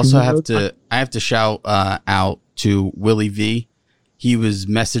season. I also have to shout out to Willie V. He was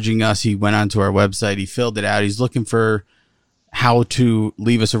messaging us. He went onto our website. He filled it out. He's looking for how to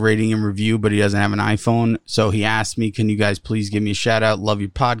leave us a rating and review, but he doesn't have an iPhone. So he asked me, can you guys please give me a shout out? Love your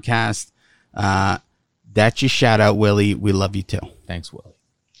podcast. That's your shout out, Willie. We love you too. Thanks, Willie.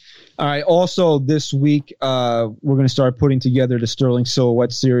 All right. Also, this week, we're going to start putting together the Sterling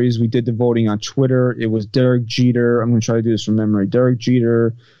Silhouette series. We did the voting on Twitter. It was Derek Jeter. I'm going to try to do this from memory. Derek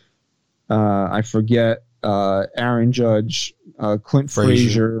Jeter. I forget. Aaron Judge, Clint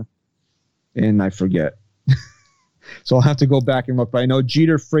Frazier, and I forget. So I'll have to go back and look. But I know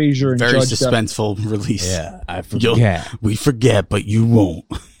Jeter, Frazier, and very Judge. Very suspenseful release. Yeah, I forget. We forget, but you won't.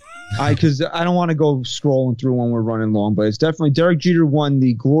 Because I don't want to go scrolling through when we're running long, but it's definitely Derek Jeter won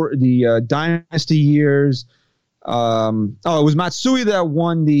the Dynasty years. It was Matsui that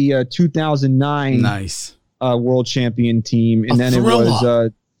won the 2009 nice World Champion team, and then thriller.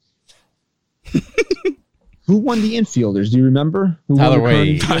 It was who won the infielders? Do you remember? Who Tyler won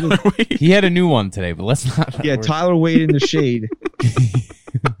Wade. He had a new one today, but let's not. Yeah, Tyler Wade in the shade.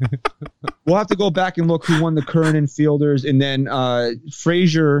 We'll have to go back and look who won the current infielders, and then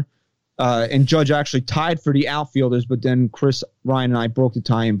Frazier and Judge actually tied for the outfielders, but then Chris, Ryan, and I broke the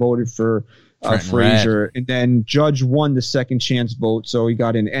tie and voted for Frazier, and then Judge won the second chance vote, so he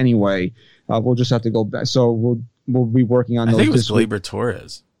got in anyway. We'll just have to go back. So we'll be working on those. I think it was this week. Gleyber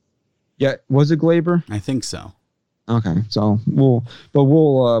Torres. Yeah, was it Gleyber? I think so. Okay, so we'll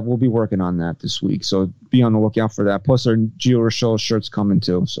be working on that this week. So be on the lookout for that. Plus our Gio Urshela shirts coming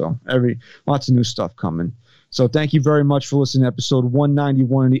too. So lots of new stuff coming. So thank you very much for listening to episode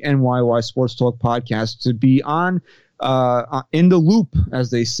 191 of the NYY Sports Talk podcast. To be on in the loop,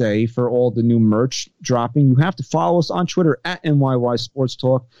 as they say, for all the new merch dropping, you have to follow us on Twitter at NYY Sports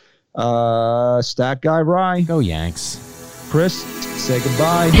Talk. Stat Guy Rye. Go Yanks. Chris, say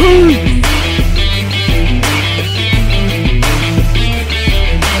goodbye.